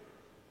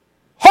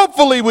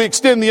 Hopefully we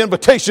extend the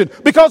invitation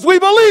because we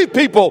believe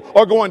people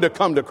are going to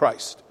come to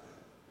Christ.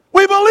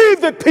 We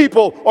believe that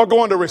people are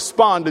going to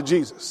respond to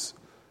Jesus.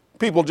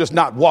 People just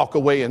not walk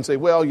away and say,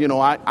 well,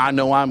 I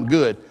know I'm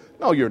good.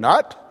 No, you're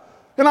not.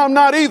 And I'm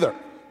not either.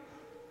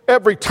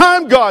 Every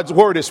time God's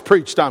word is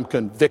preached, I'm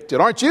convicted.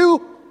 Aren't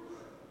you?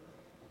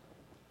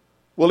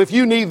 Well, if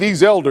you need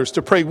these elders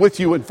to pray with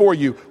you and for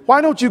you, why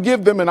don't you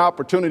give them an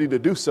opportunity to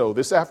do so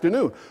this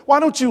afternoon?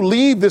 Why don't you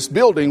leave this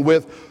building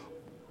with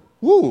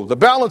the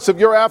balance of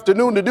your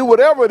afternoon to do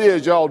whatever it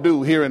is y'all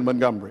do here in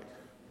Montgomery?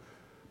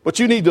 But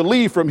you need to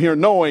leave from here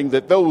knowing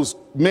that those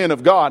men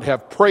of God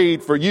have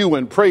prayed for you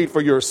and prayed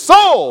for your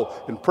soul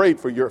and prayed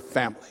for your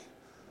family.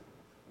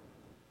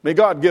 May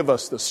God give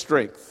us the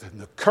strength and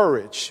the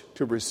courage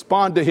to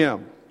respond to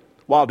him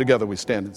while together we stand and